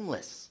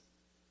blameless.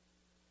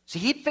 So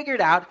he'd figured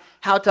out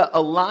how to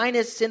align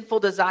his sinful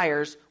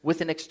desires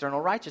with an external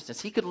righteousness.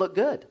 He could look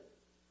good.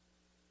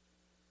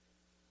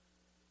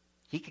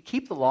 He could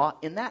keep the law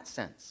in that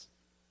sense.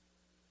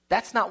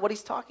 That's not what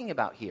he's talking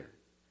about here.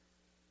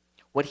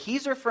 What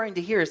he's referring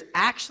to here is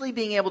actually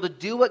being able to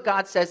do what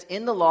God says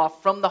in the law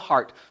from the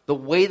heart, the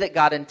way that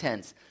God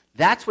intends.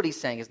 That's what he's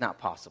saying is not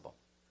possible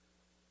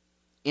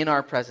in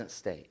our present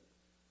state.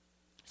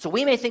 So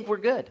we may think we're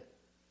good.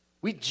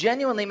 We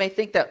genuinely may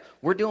think that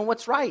we're doing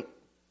what's right,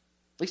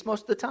 at least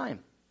most of the time.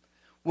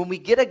 When we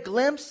get a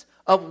glimpse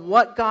of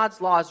what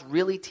God's law is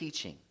really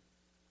teaching,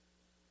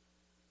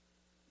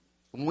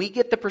 when we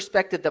get the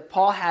perspective that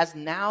Paul has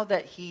now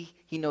that he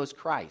knows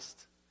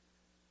Christ,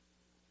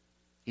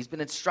 he's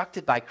been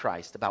instructed by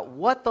Christ about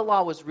what the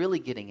law was really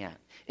getting at,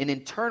 an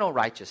internal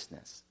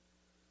righteousness.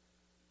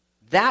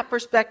 That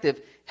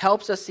perspective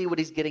helps us see what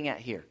he's getting at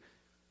here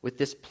with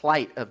this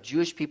plight of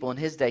Jewish people in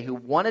his day who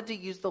wanted to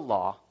use the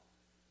law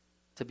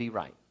to be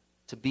right,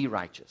 to be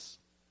righteous.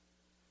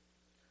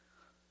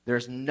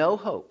 There's no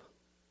hope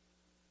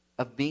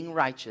of being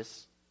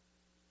righteous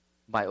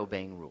by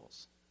obeying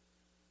rules.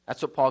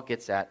 That's what Paul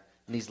gets at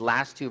in these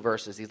last two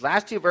verses. These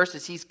last two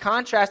verses, he's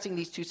contrasting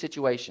these two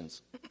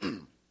situations.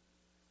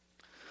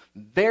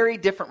 Very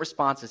different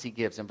responses he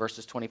gives in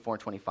verses 24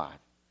 and 25.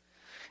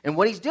 And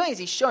what he's doing is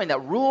he's showing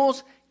that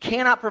rules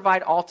cannot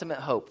provide ultimate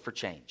hope for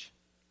change.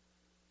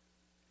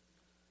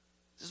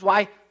 This is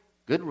why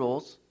good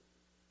rules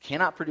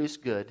cannot produce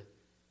good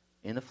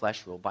in the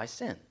flesh ruled by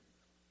sin.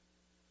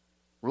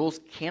 Rules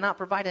cannot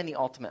provide any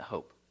ultimate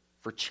hope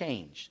for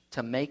change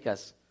to make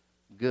us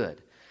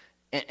good.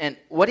 And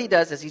what he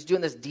does is he's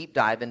doing this deep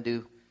dive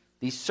into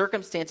these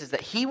circumstances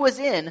that he was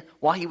in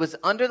while he was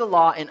under the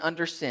law and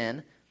under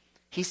sin.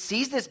 He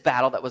sees this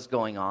battle that was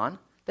going on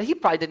that he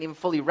probably didn't even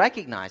fully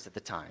recognize at the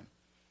time.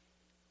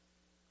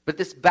 But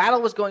this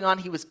battle was going on.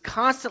 He was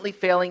constantly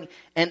failing.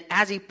 And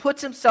as he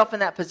puts himself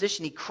in that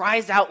position, he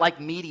cries out like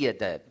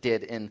Medea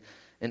did in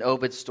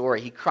Obed's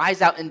story. He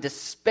cries out in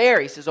despair.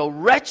 He says, "O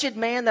wretched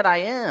man that I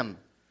am,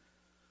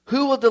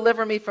 who will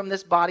deliver me from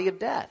this body of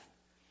death?"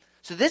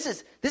 So this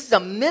is a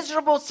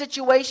miserable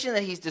situation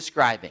that he's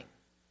describing.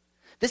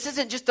 This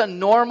isn't just a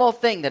normal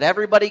thing that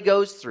everybody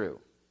goes through.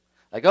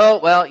 Like, oh,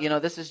 well,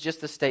 this is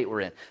just the state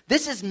we're in.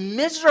 This is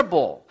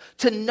miserable.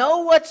 To know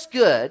what's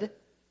good,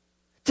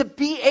 to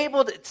be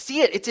able to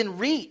see it, it's in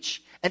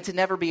reach, and to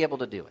never be able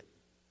to do it.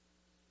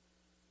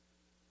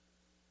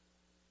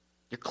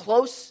 You're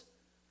close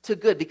to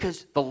good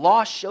because the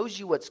law shows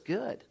you what's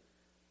good.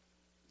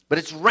 But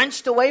it's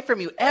wrenched away from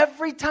you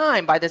every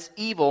time by this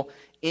evil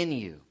in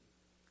you.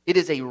 It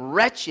is a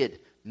wretched,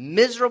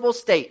 miserable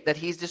state that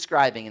he's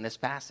describing in this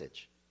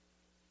passage.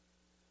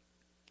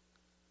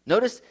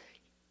 Notice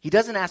he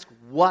doesn't ask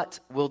what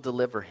will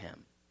deliver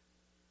him,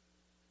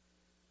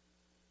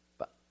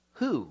 but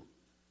who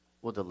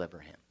will deliver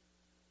him.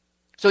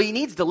 So he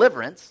needs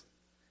deliverance.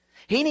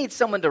 He needs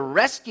someone to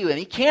rescue him.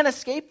 He can't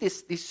escape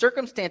these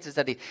circumstances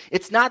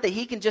it's not that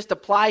he can just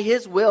apply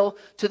his will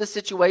to the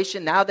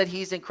situation now that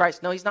he's in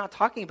Christ. No, he's not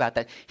talking about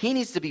that. He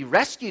needs to be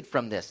rescued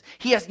from this.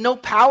 He has no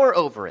power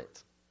over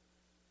it.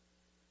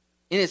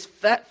 In his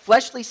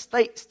fleshly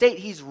state,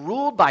 he's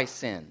ruled by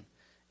sin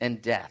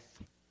and death.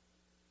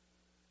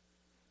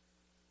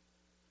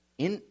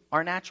 In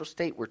our natural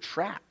state, we're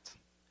trapped.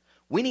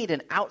 We need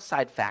an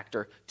outside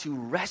factor to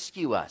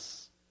rescue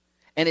us.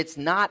 And it's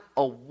not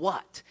a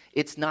what.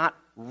 It's not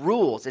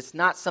rules. It's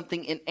not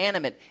something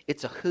inanimate.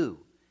 It's a who.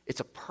 It's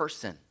a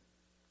person.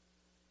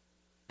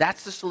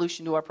 That's the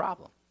solution to our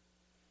problem.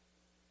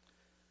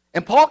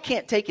 And Paul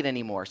can't take it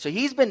anymore. So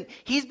he's been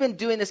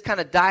doing this kind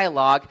of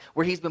dialogue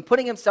where he's been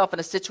putting himself in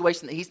a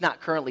situation that he's not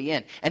currently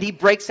in. And he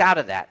breaks out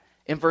of that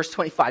in verse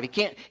 25. He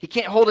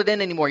can't hold it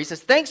in anymore. He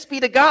says, "Thanks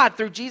be to God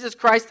through Jesus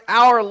Christ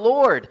our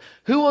Lord.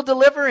 Who will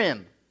deliver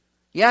him?"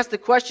 He asks the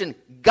question.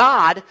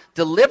 God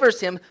delivers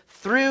him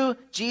through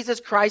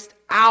Jesus Christ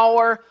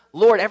our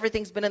Lord.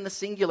 Everything's been in the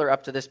singular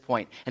up to this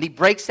point. And he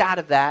breaks out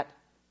of that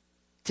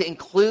to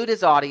include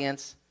his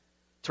audience,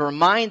 to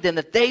remind them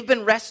that they've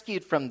been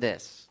rescued from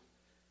this.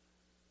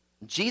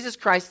 Jesus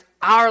Christ,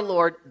 our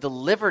Lord,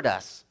 delivered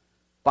us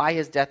by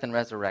his death and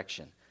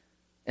resurrection.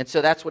 And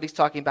so that's what he's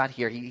talking about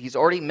here. He's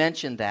already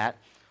mentioned that.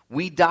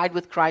 We died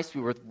with Christ.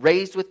 We were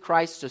raised with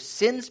Christ. So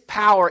sin's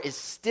power is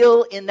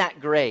still in that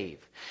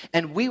grave.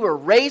 And we were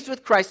raised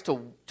with Christ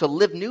to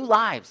live new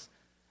lives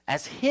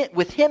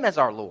with him as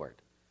our Lord.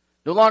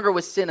 No longer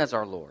with sin as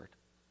our Lord.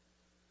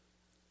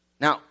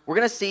 Now, we're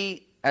going to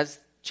see as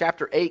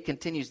chapter 8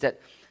 continues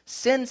that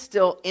sin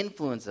still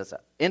influences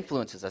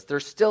us.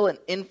 There's still an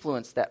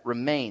influence that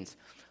remains.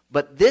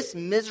 But this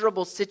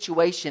miserable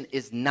situation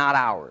is not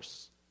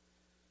ours.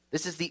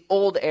 This is the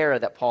old era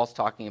that Paul's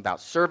talking about,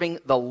 serving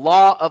the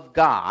law of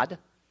God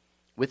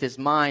with his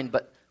mind,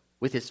 but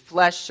with his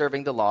flesh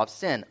serving the law of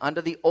sin.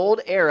 Under the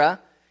old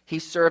era, he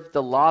served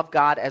the law of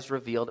God as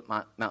revealed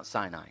at Mount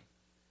Sinai.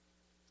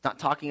 It's not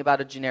talking about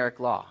a generic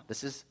law.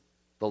 This is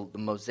the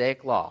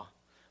Mosaic law.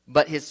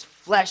 But his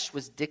flesh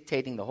was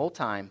dictating the whole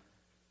time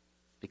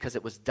because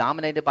it was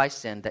dominated by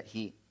sin that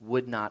he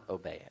would not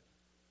obey it.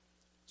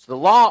 So the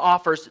law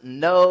offers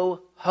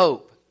no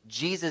hope.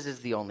 Jesus is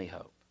the only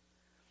hope.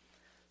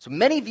 So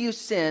many view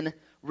sin,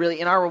 really,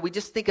 in our world, we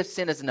just think of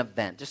sin as an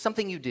event, just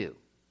something you do.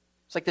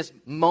 It's like this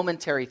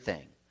momentary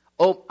thing.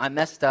 Oh, I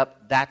messed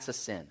up, that's a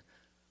sin.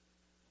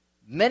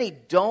 Many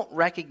don't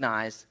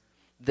recognize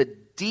the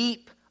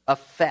deep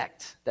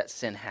effect that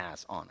sin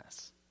has on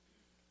us.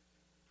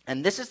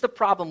 And this is the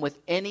problem with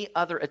any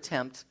other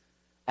attempt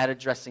at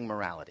addressing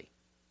morality.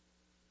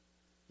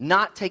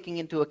 Not taking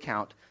into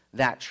account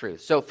that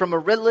truth. So from a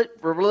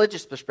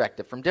religious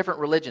perspective, from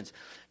different religions,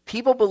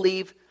 people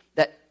believe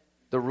that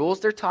the rules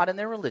they're taught in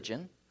their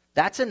religion,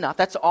 that's enough.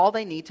 That's all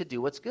they need to do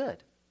what's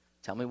good.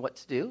 Tell me what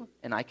to do,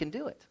 and I can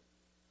do it.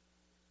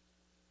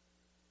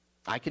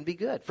 I can be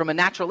good. From a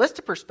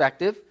naturalistic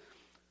perspective,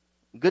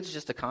 good's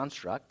just a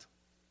construct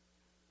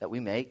that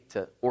we make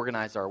to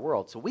organize our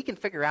world. So we can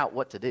figure out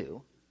what to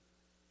do.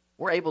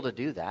 We're able to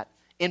do that.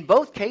 In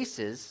both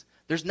cases,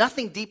 there's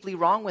nothing deeply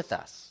wrong with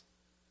us.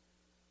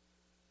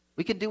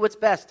 We can do what's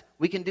best.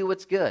 We can do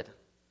what's good.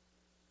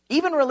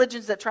 Even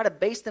religions that try to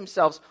base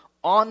themselves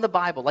on the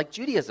Bible, like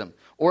Judaism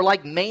or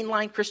like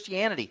mainline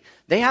Christianity.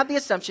 They have the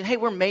assumption, hey,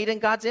 we're made in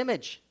God's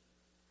image.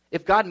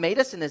 If God made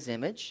us in his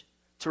image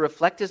to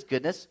reflect his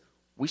goodness,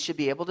 we should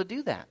be able to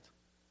do that.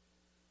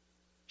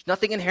 There's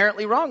nothing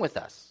inherently wrong with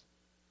us.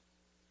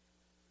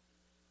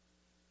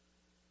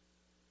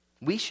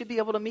 We should be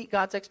able to meet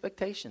God's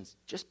expectations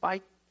just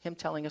by him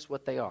telling us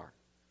what they are.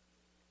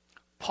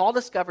 Paul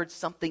discovered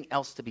something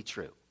else to be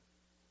true,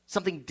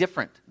 something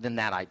different than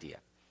that idea.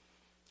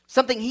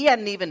 Something he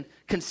hadn't even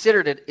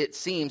considered, it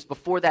seems,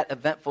 before that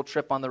eventful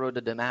trip on the road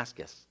to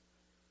Damascus.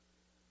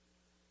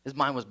 His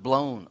mind was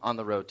blown on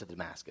the road to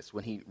Damascus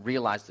when he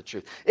realized the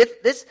truth.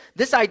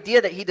 This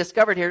idea that he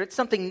discovered here, it's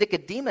something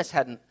Nicodemus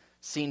hadn't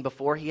seen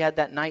before. He had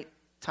that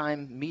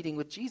nighttime meeting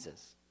with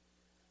Jesus.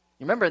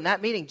 You remember in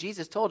that meeting,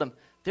 Jesus told him,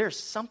 there's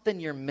something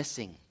you're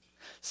missing.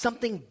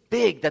 Something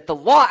big that the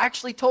law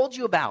actually told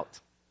you about.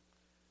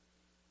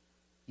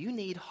 You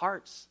need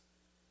hearts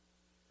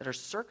that are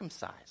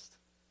circumcised.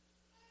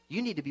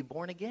 You need to be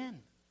born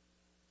again.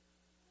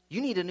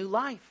 You need a new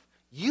life.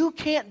 You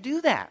can't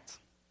do that.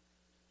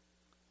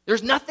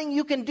 There's nothing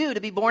you can do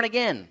to be born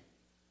again.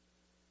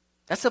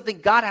 That's something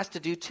God has to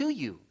do to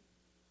you.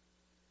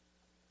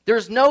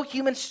 There's no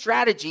human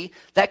strategy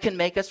that can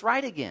make us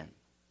right again.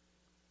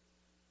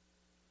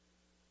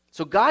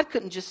 So God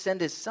couldn't just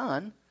send his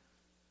son,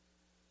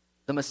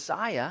 the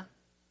Messiah,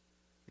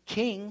 the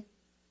king,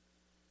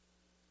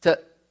 to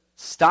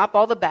stop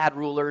all the bad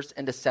rulers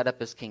and to set up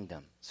his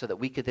kingdom so that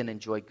we could then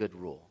enjoy good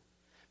rule.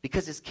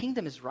 Because his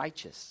kingdom is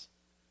righteous.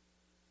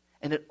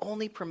 And it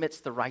only permits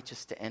the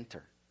righteous to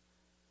enter.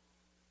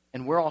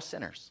 And we're all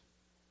sinners.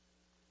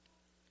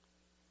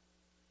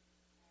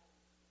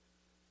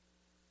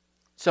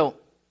 So,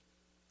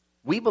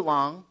 we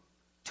belong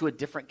to a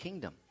different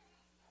kingdom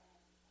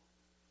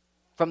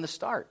from the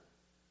start.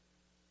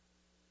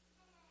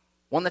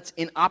 One that's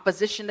in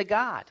opposition to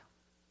God.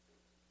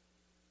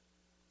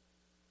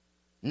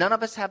 None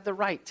of us have the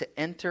right to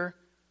enter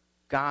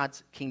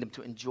God's kingdom,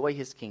 to enjoy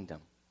his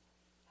kingdom.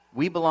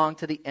 We belong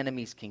to the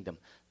enemy's kingdom.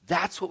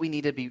 That's what we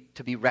need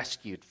to be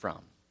rescued from.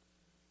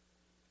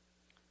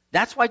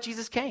 That's why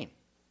Jesus came.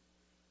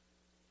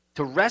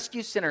 To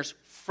rescue sinners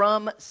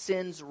from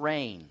sin's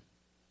reign.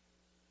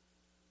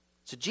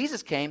 So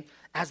Jesus came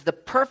as the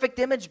perfect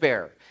image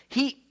bearer.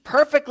 He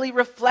perfectly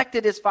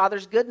reflected his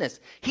Father's goodness.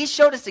 He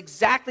showed us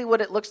exactly what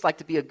it looks like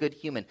to be a good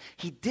human.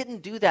 He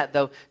didn't do that,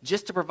 though,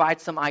 just to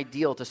provide some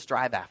ideal to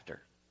strive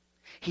after.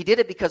 He did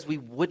it because we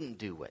wouldn't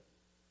do it.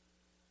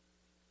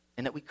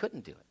 And that we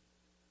couldn't do it.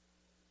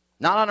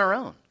 Not on our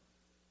own.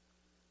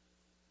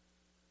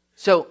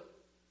 So,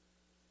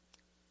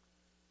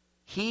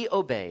 he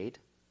obeyed.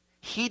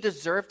 He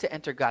deserved to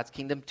enter God's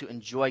kingdom, to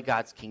enjoy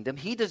God's kingdom.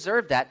 He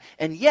deserved that.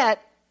 And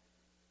yet,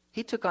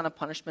 he took on a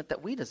punishment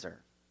that we deserve.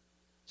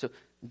 So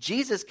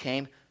Jesus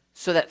came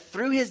so that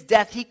through his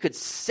death, he could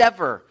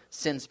sever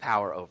sin's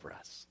power over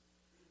us.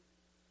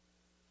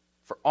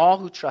 For all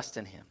who trust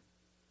in him.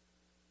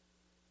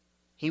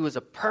 He was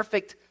a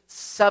perfect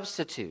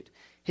substitute.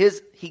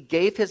 He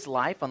gave his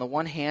life, on the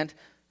one hand,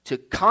 to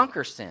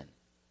conquer sin.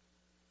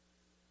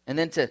 And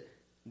then to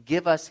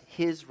give us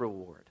his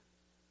reward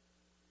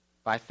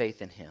by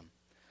faith in him.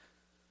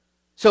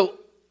 So,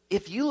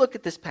 if you look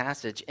at this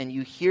passage and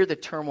you hear the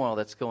turmoil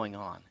that's going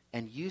on,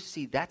 and you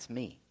see that's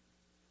me.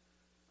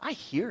 I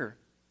hear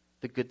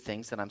the good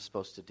things that I'm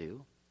supposed to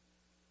do,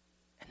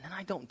 and then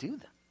I don't do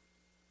them.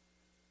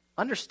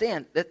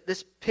 Understand that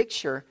this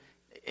picture,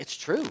 it's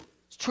true.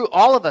 It's true,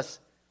 all of us,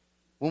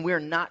 when we're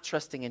not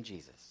trusting in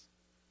Jesus.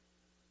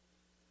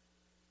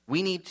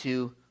 We need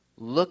to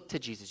look to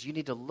Jesus. You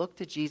need to look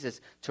to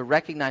Jesus to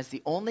recognize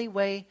the only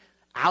way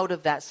out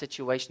of that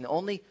situation, the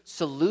only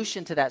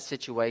solution to that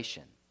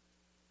situation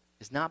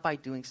is not by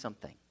doing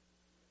something,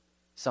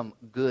 some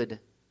good,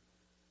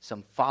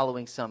 some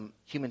following some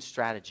human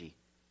strategy.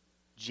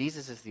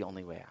 Jesus is the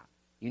only way out.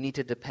 You need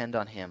to depend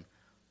on him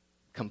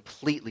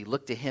completely.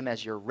 Look to him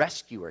as your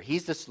rescuer.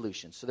 He's the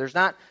solution. So there's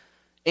not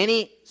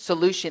any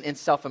solution in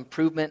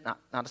self-improvement,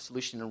 not a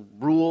solution in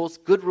rules.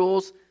 Good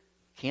rules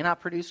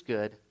cannot produce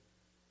good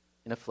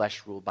in a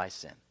flesh ruled by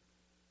sin.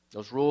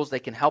 Those rules, they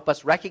can help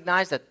us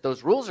recognize that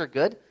those rules are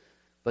good,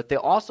 but they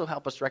also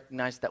help us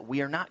recognize that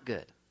we are not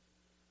good.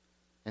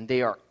 And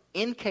they are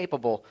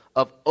incapable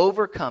of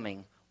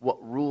overcoming what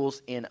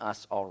rules in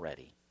us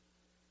already.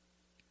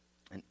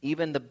 And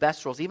even the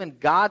best rules, even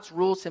God's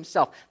rules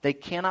himself, they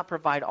cannot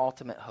provide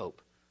ultimate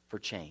hope for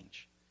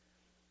change.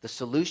 The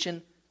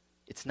solution,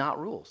 it's not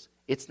rules.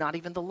 It's not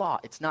even the law.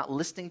 It's not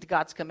listening to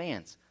God's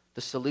commands.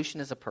 The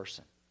solution is a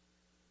person.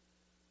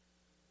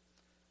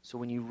 So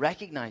when you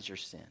recognize your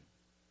sin,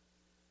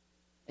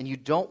 and you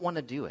don't want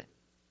to do it,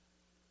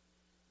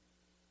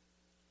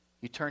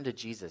 you turn to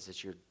Jesus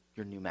as your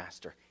new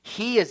master.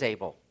 He is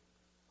able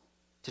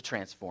to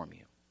transform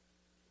you.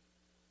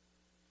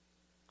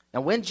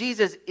 Now, when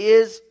Jesus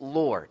is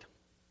Lord,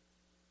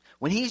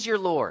 when he's your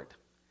Lord,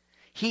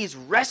 he's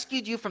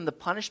rescued you from the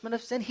punishment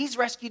of sin. He's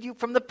rescued you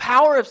from the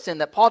power of sin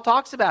that Paul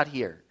talks about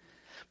here.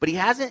 But he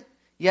hasn't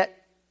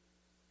yet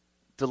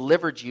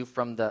delivered you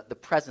from the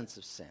presence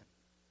of sin.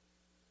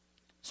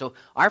 So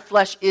our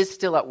flesh is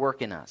still at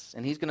work in us,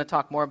 and he's going to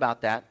talk more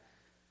about that.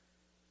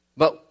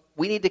 But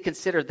we need to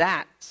consider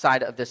that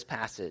side of this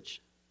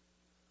passage.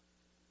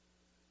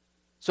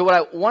 So what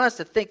I want us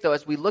to think, though,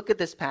 as we look at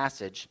this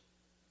passage,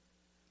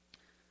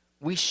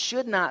 we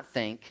should not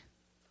think,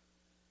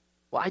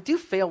 well, I do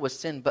fail with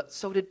sin, but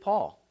so did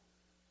Paul.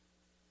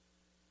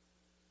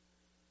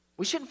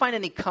 We shouldn't find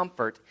any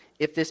comfort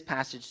if this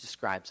passage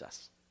describes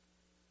us.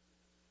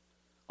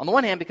 On the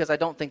one hand, because I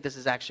don't think this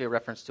is actually a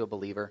reference to a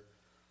believer.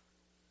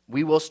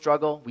 We will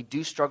struggle. We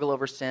do struggle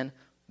over sin.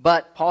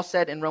 But Paul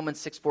said in Romans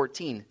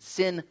 6:14,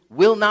 sin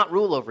will not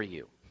rule over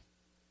you.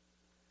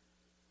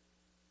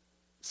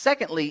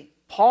 Secondly,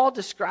 Paul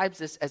describes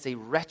this as a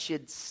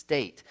wretched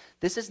state.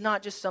 This is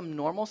not just some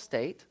normal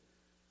state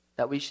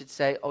that we should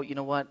say, oh, you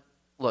know what?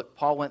 Look,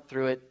 Paul went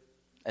through it.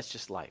 That's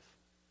just life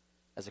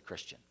as a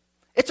Christian.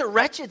 It's a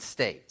wretched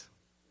state.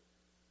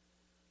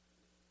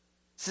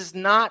 This is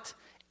not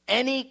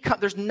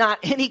there's not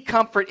any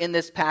comfort in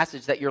this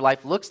passage that your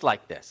life looks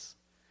like this.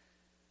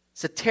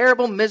 It's a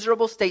terrible,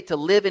 miserable state to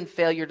live in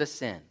failure to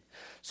sin.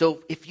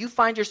 So if you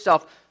find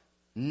yourself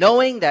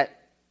knowing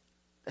that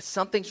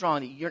something's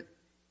wrong,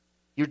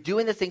 you're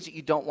doing the things that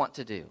you don't want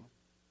to do,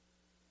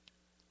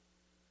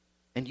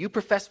 and you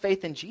profess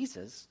faith in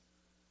Jesus,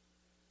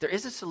 there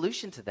is a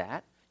solution to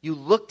that. You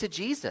look to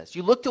Jesus.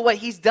 You look to what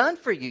he's done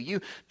for you.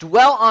 You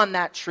dwell on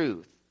that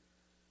truth.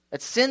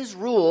 That sin's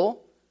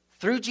rule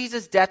through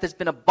Jesus' death has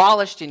been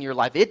abolished in your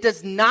life. It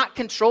does not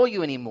control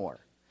you anymore.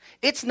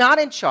 It's not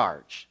in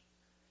charge.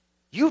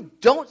 You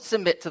don't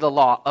submit to the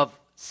law of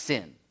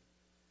sin.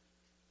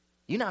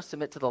 You now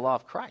submit to the law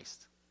of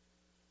Christ.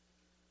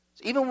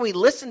 So even when we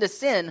listen to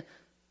sin,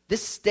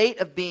 this state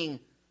of being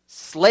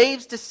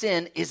slaves to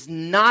sin is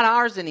not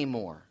ours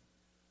anymore.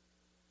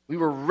 We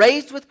were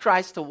raised with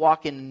Christ to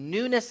walk in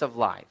newness of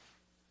life.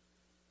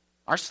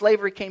 Our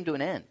slavery came to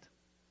an end.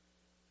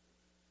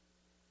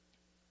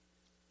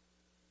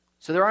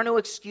 So there are no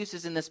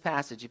excuses in this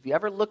passage. If you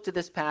ever look to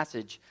this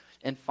passage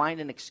and find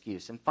an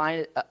excuse and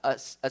find a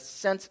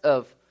sense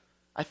of,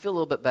 I feel a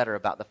little bit better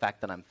about the fact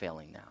that I'm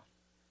failing now,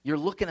 you're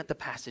looking at the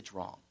passage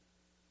wrong.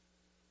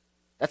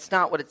 That's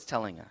not what it's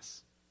telling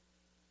us.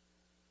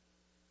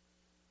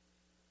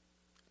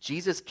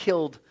 Jesus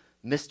killed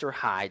Mr.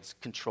 Hyde's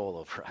control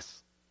over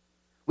us.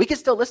 We can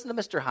still listen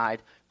to Mr.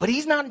 Hyde, but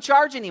he's not in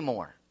charge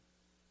anymore.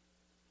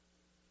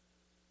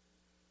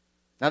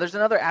 Now there's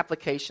another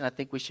application I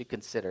think we should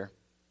consider.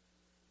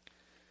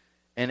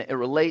 And it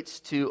relates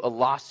to a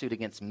lawsuit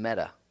against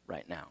Meta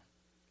right now.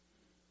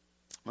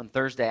 On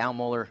Thursday, Al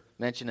Mohler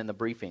mentioned in the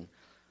briefing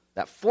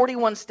that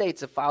 41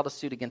 states have filed a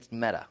suit against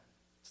Meta.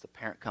 It's the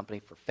parent company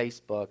for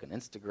Facebook and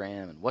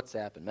Instagram and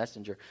WhatsApp and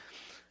Messenger.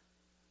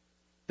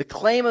 The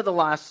claim of the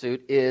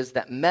lawsuit is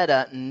that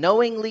Meta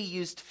knowingly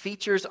used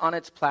features on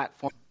its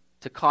platform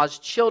to cause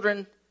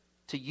children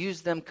to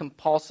use them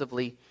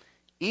compulsively,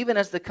 even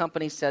as the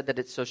company said that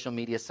its social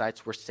media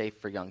sites were safe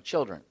for young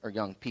children or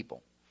young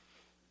people.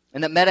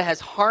 And that Meta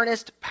has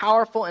harnessed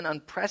powerful and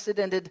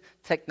unprecedented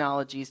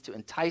technologies to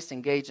entice,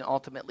 engage, and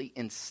ultimately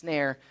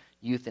ensnare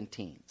youth and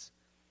teens.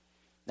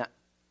 Now,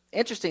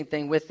 interesting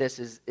thing with this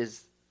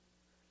is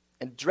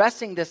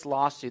addressing this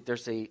lawsuit,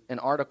 there's an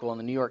article in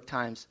the New York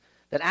Times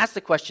that asks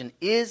the question,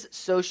 is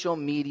social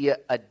media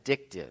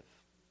addictive?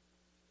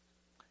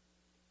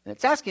 And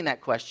it's asking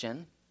that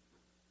question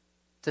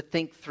to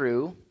think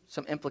through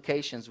some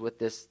implications with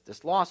this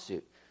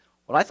lawsuit.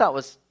 What I thought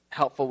was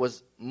helpful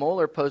was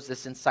Mohler posed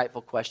this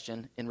insightful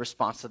question in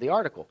response to the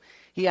article.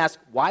 He asked,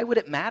 why would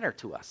it matter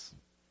to us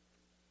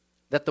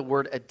that the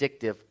word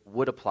addictive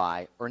would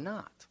apply or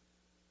not?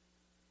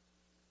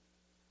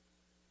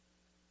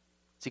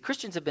 See,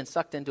 Christians have been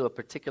sucked into a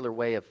particular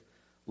way of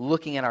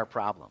looking at our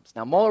problems.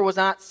 Now, Mohler was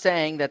not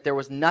saying that there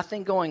was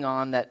nothing going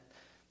on that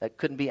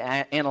couldn't be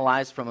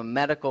analyzed from a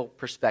medical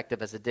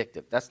perspective as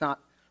addictive. That's not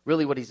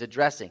really what he's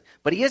addressing.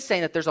 But he is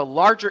saying that there's a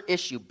larger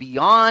issue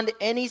beyond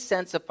any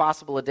sense of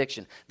possible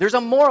addiction. There's a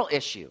moral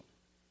issue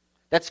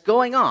that's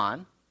going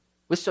on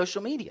with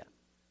social media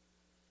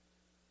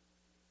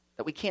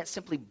that we can't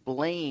simply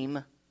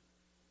blame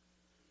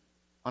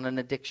on an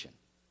addiction.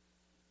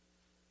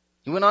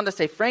 He went on to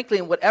say, frankly,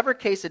 in whatever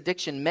case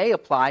addiction may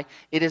apply,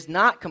 it is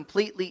not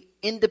completely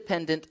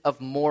independent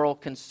of moral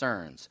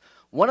concerns.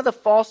 One of the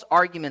false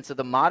arguments of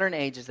the modern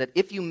age is that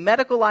if you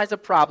medicalize a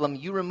problem,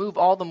 you remove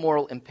all the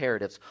moral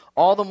imperatives,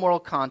 all the moral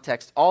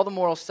context, all the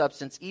moral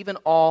substance, even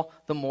all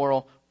the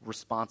moral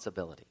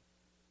responsibility.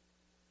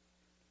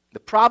 The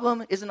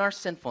problem isn't our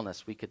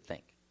sinfulness, we could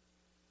think.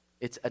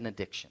 It's an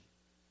addiction.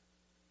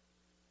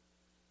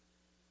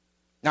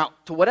 Now,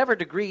 to whatever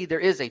degree there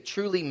is a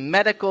truly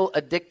medical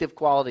addictive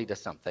quality to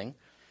something,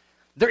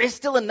 there is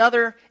still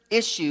another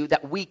issue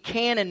that we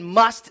can and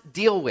must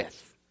deal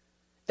with,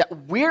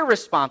 that we're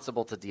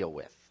responsible to deal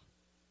with.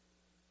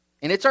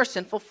 And it's our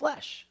sinful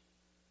flesh.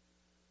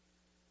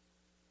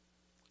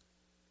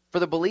 For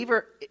the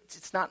believer,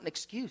 it's not an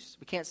excuse.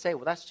 We can't say,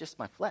 well, that's just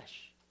my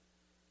flesh.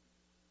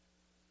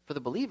 For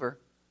the believer,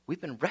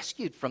 we've been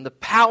rescued from the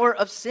power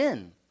of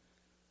sin.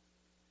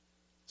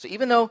 So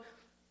even though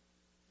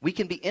we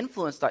can be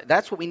influenced.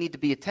 That's what we need to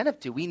be attentive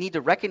to. We need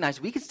to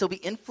recognize we can still be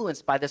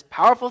influenced by this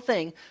powerful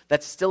thing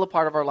that's still a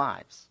part of our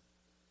lives.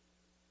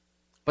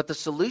 But the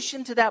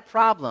solution to that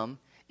problem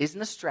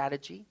isn't a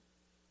strategy.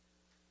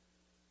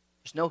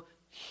 There's no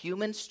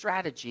human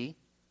strategy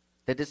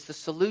that is the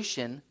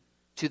solution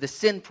to the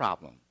sin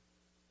problem.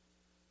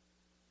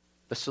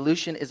 The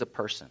solution is a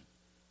person.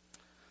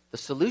 The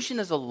solution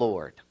is a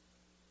Lord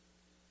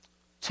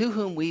to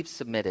whom we've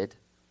submitted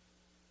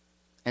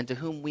and to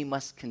whom we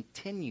must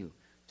continue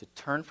to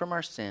turn from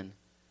our sin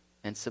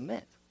and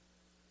submit.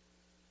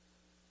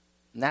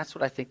 And that's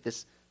what I think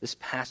this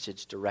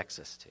passage directs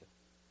us to.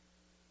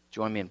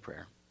 Join me in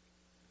prayer.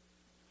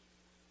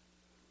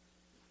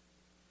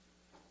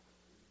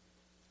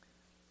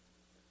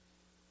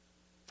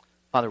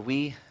 Father,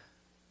 we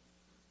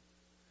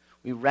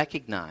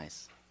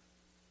recognize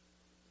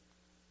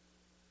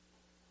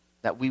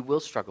that we will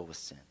struggle with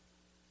sin.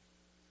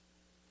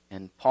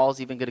 And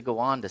Paul's even going to go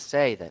on to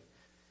say that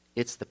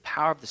it's the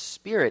power of the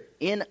Spirit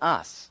in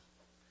us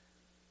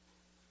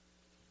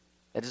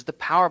that is the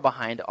power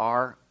behind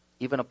our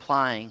even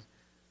applying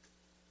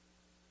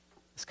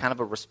this kind of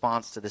a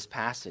response to this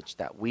passage,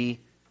 that we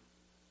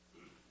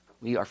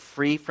are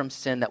free from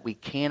sin, that we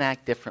can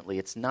act differently.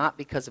 It's not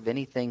because of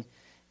anything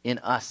in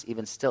us,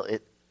 even still.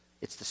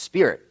 It's the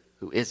Spirit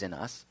who is in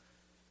us.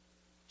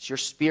 It's your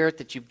Spirit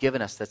that you've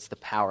given us that's the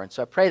power. And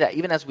so I pray that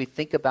even as we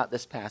think about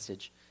this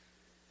passage,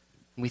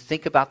 we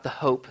think about the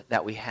hope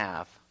that we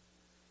have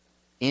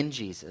in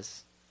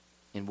Jesus,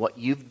 in what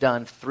you've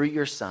done through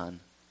your Son,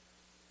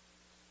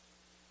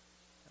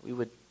 that we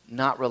would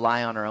not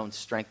rely on our own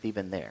strength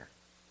even there.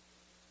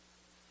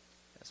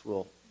 As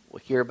we'll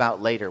hear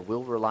about later,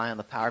 we'll rely on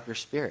the power of your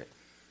Spirit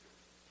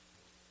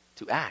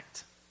to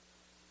act,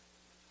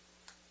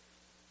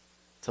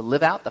 to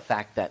live out the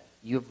fact that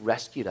you have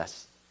rescued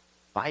us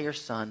by your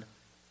Son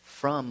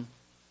from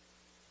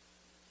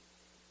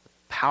the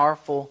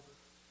powerful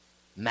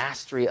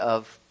mastery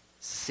of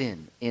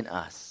sin in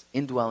us,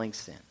 indwelling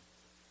sin.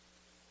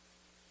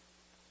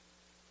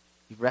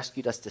 You've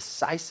rescued us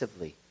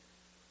decisively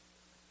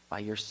by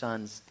your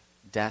Son's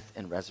death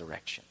and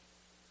resurrection.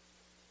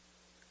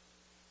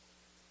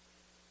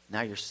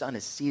 Now your Son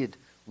is seated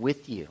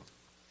with you.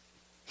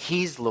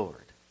 He's Lord.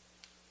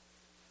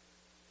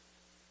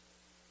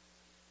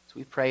 So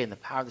we pray in the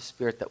power of the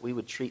Spirit that we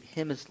would treat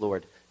him as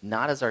Lord,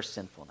 not as our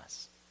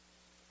sinfulness.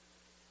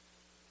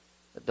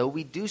 That though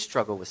we do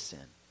struggle with sin,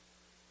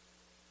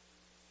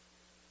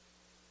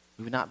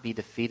 we would not be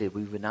defeated.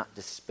 We would not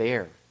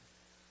despair.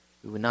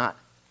 We would not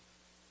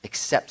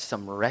accept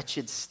some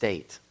wretched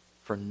state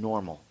for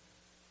normal.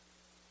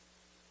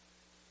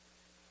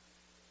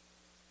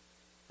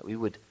 That we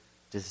would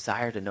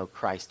desire to know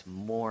Christ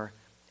more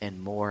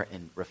and more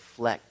and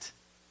reflect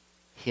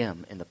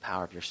him in the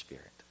power of your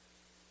Spirit.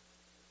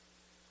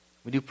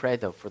 We do pray,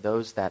 though, for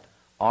those that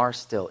are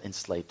still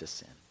enslaved to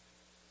sin.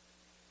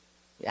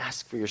 We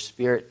ask for your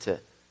Spirit to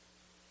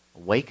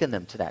awaken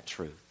them to that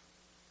truth.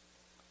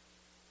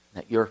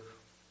 That your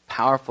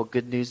powerful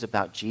good news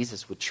about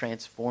Jesus would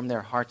transform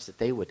their hearts, that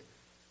they would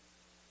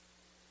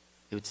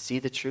see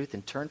the truth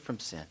and turn from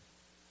sin.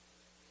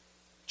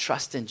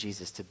 Trust in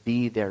Jesus to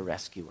be their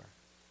rescuer,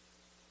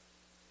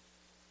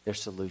 their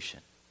solution.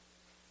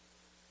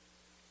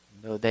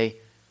 Though they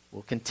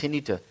will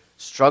continue to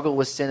struggle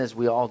with sin as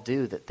we all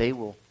do, that they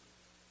will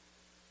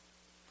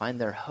find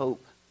their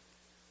hope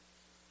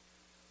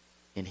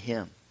in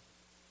him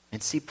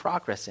and see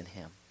progress in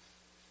him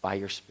by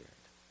your Spirit.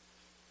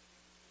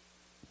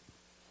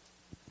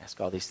 I ask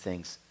all these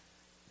things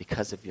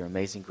because of your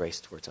amazing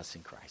grace towards us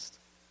in Christ.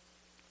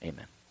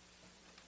 Amen.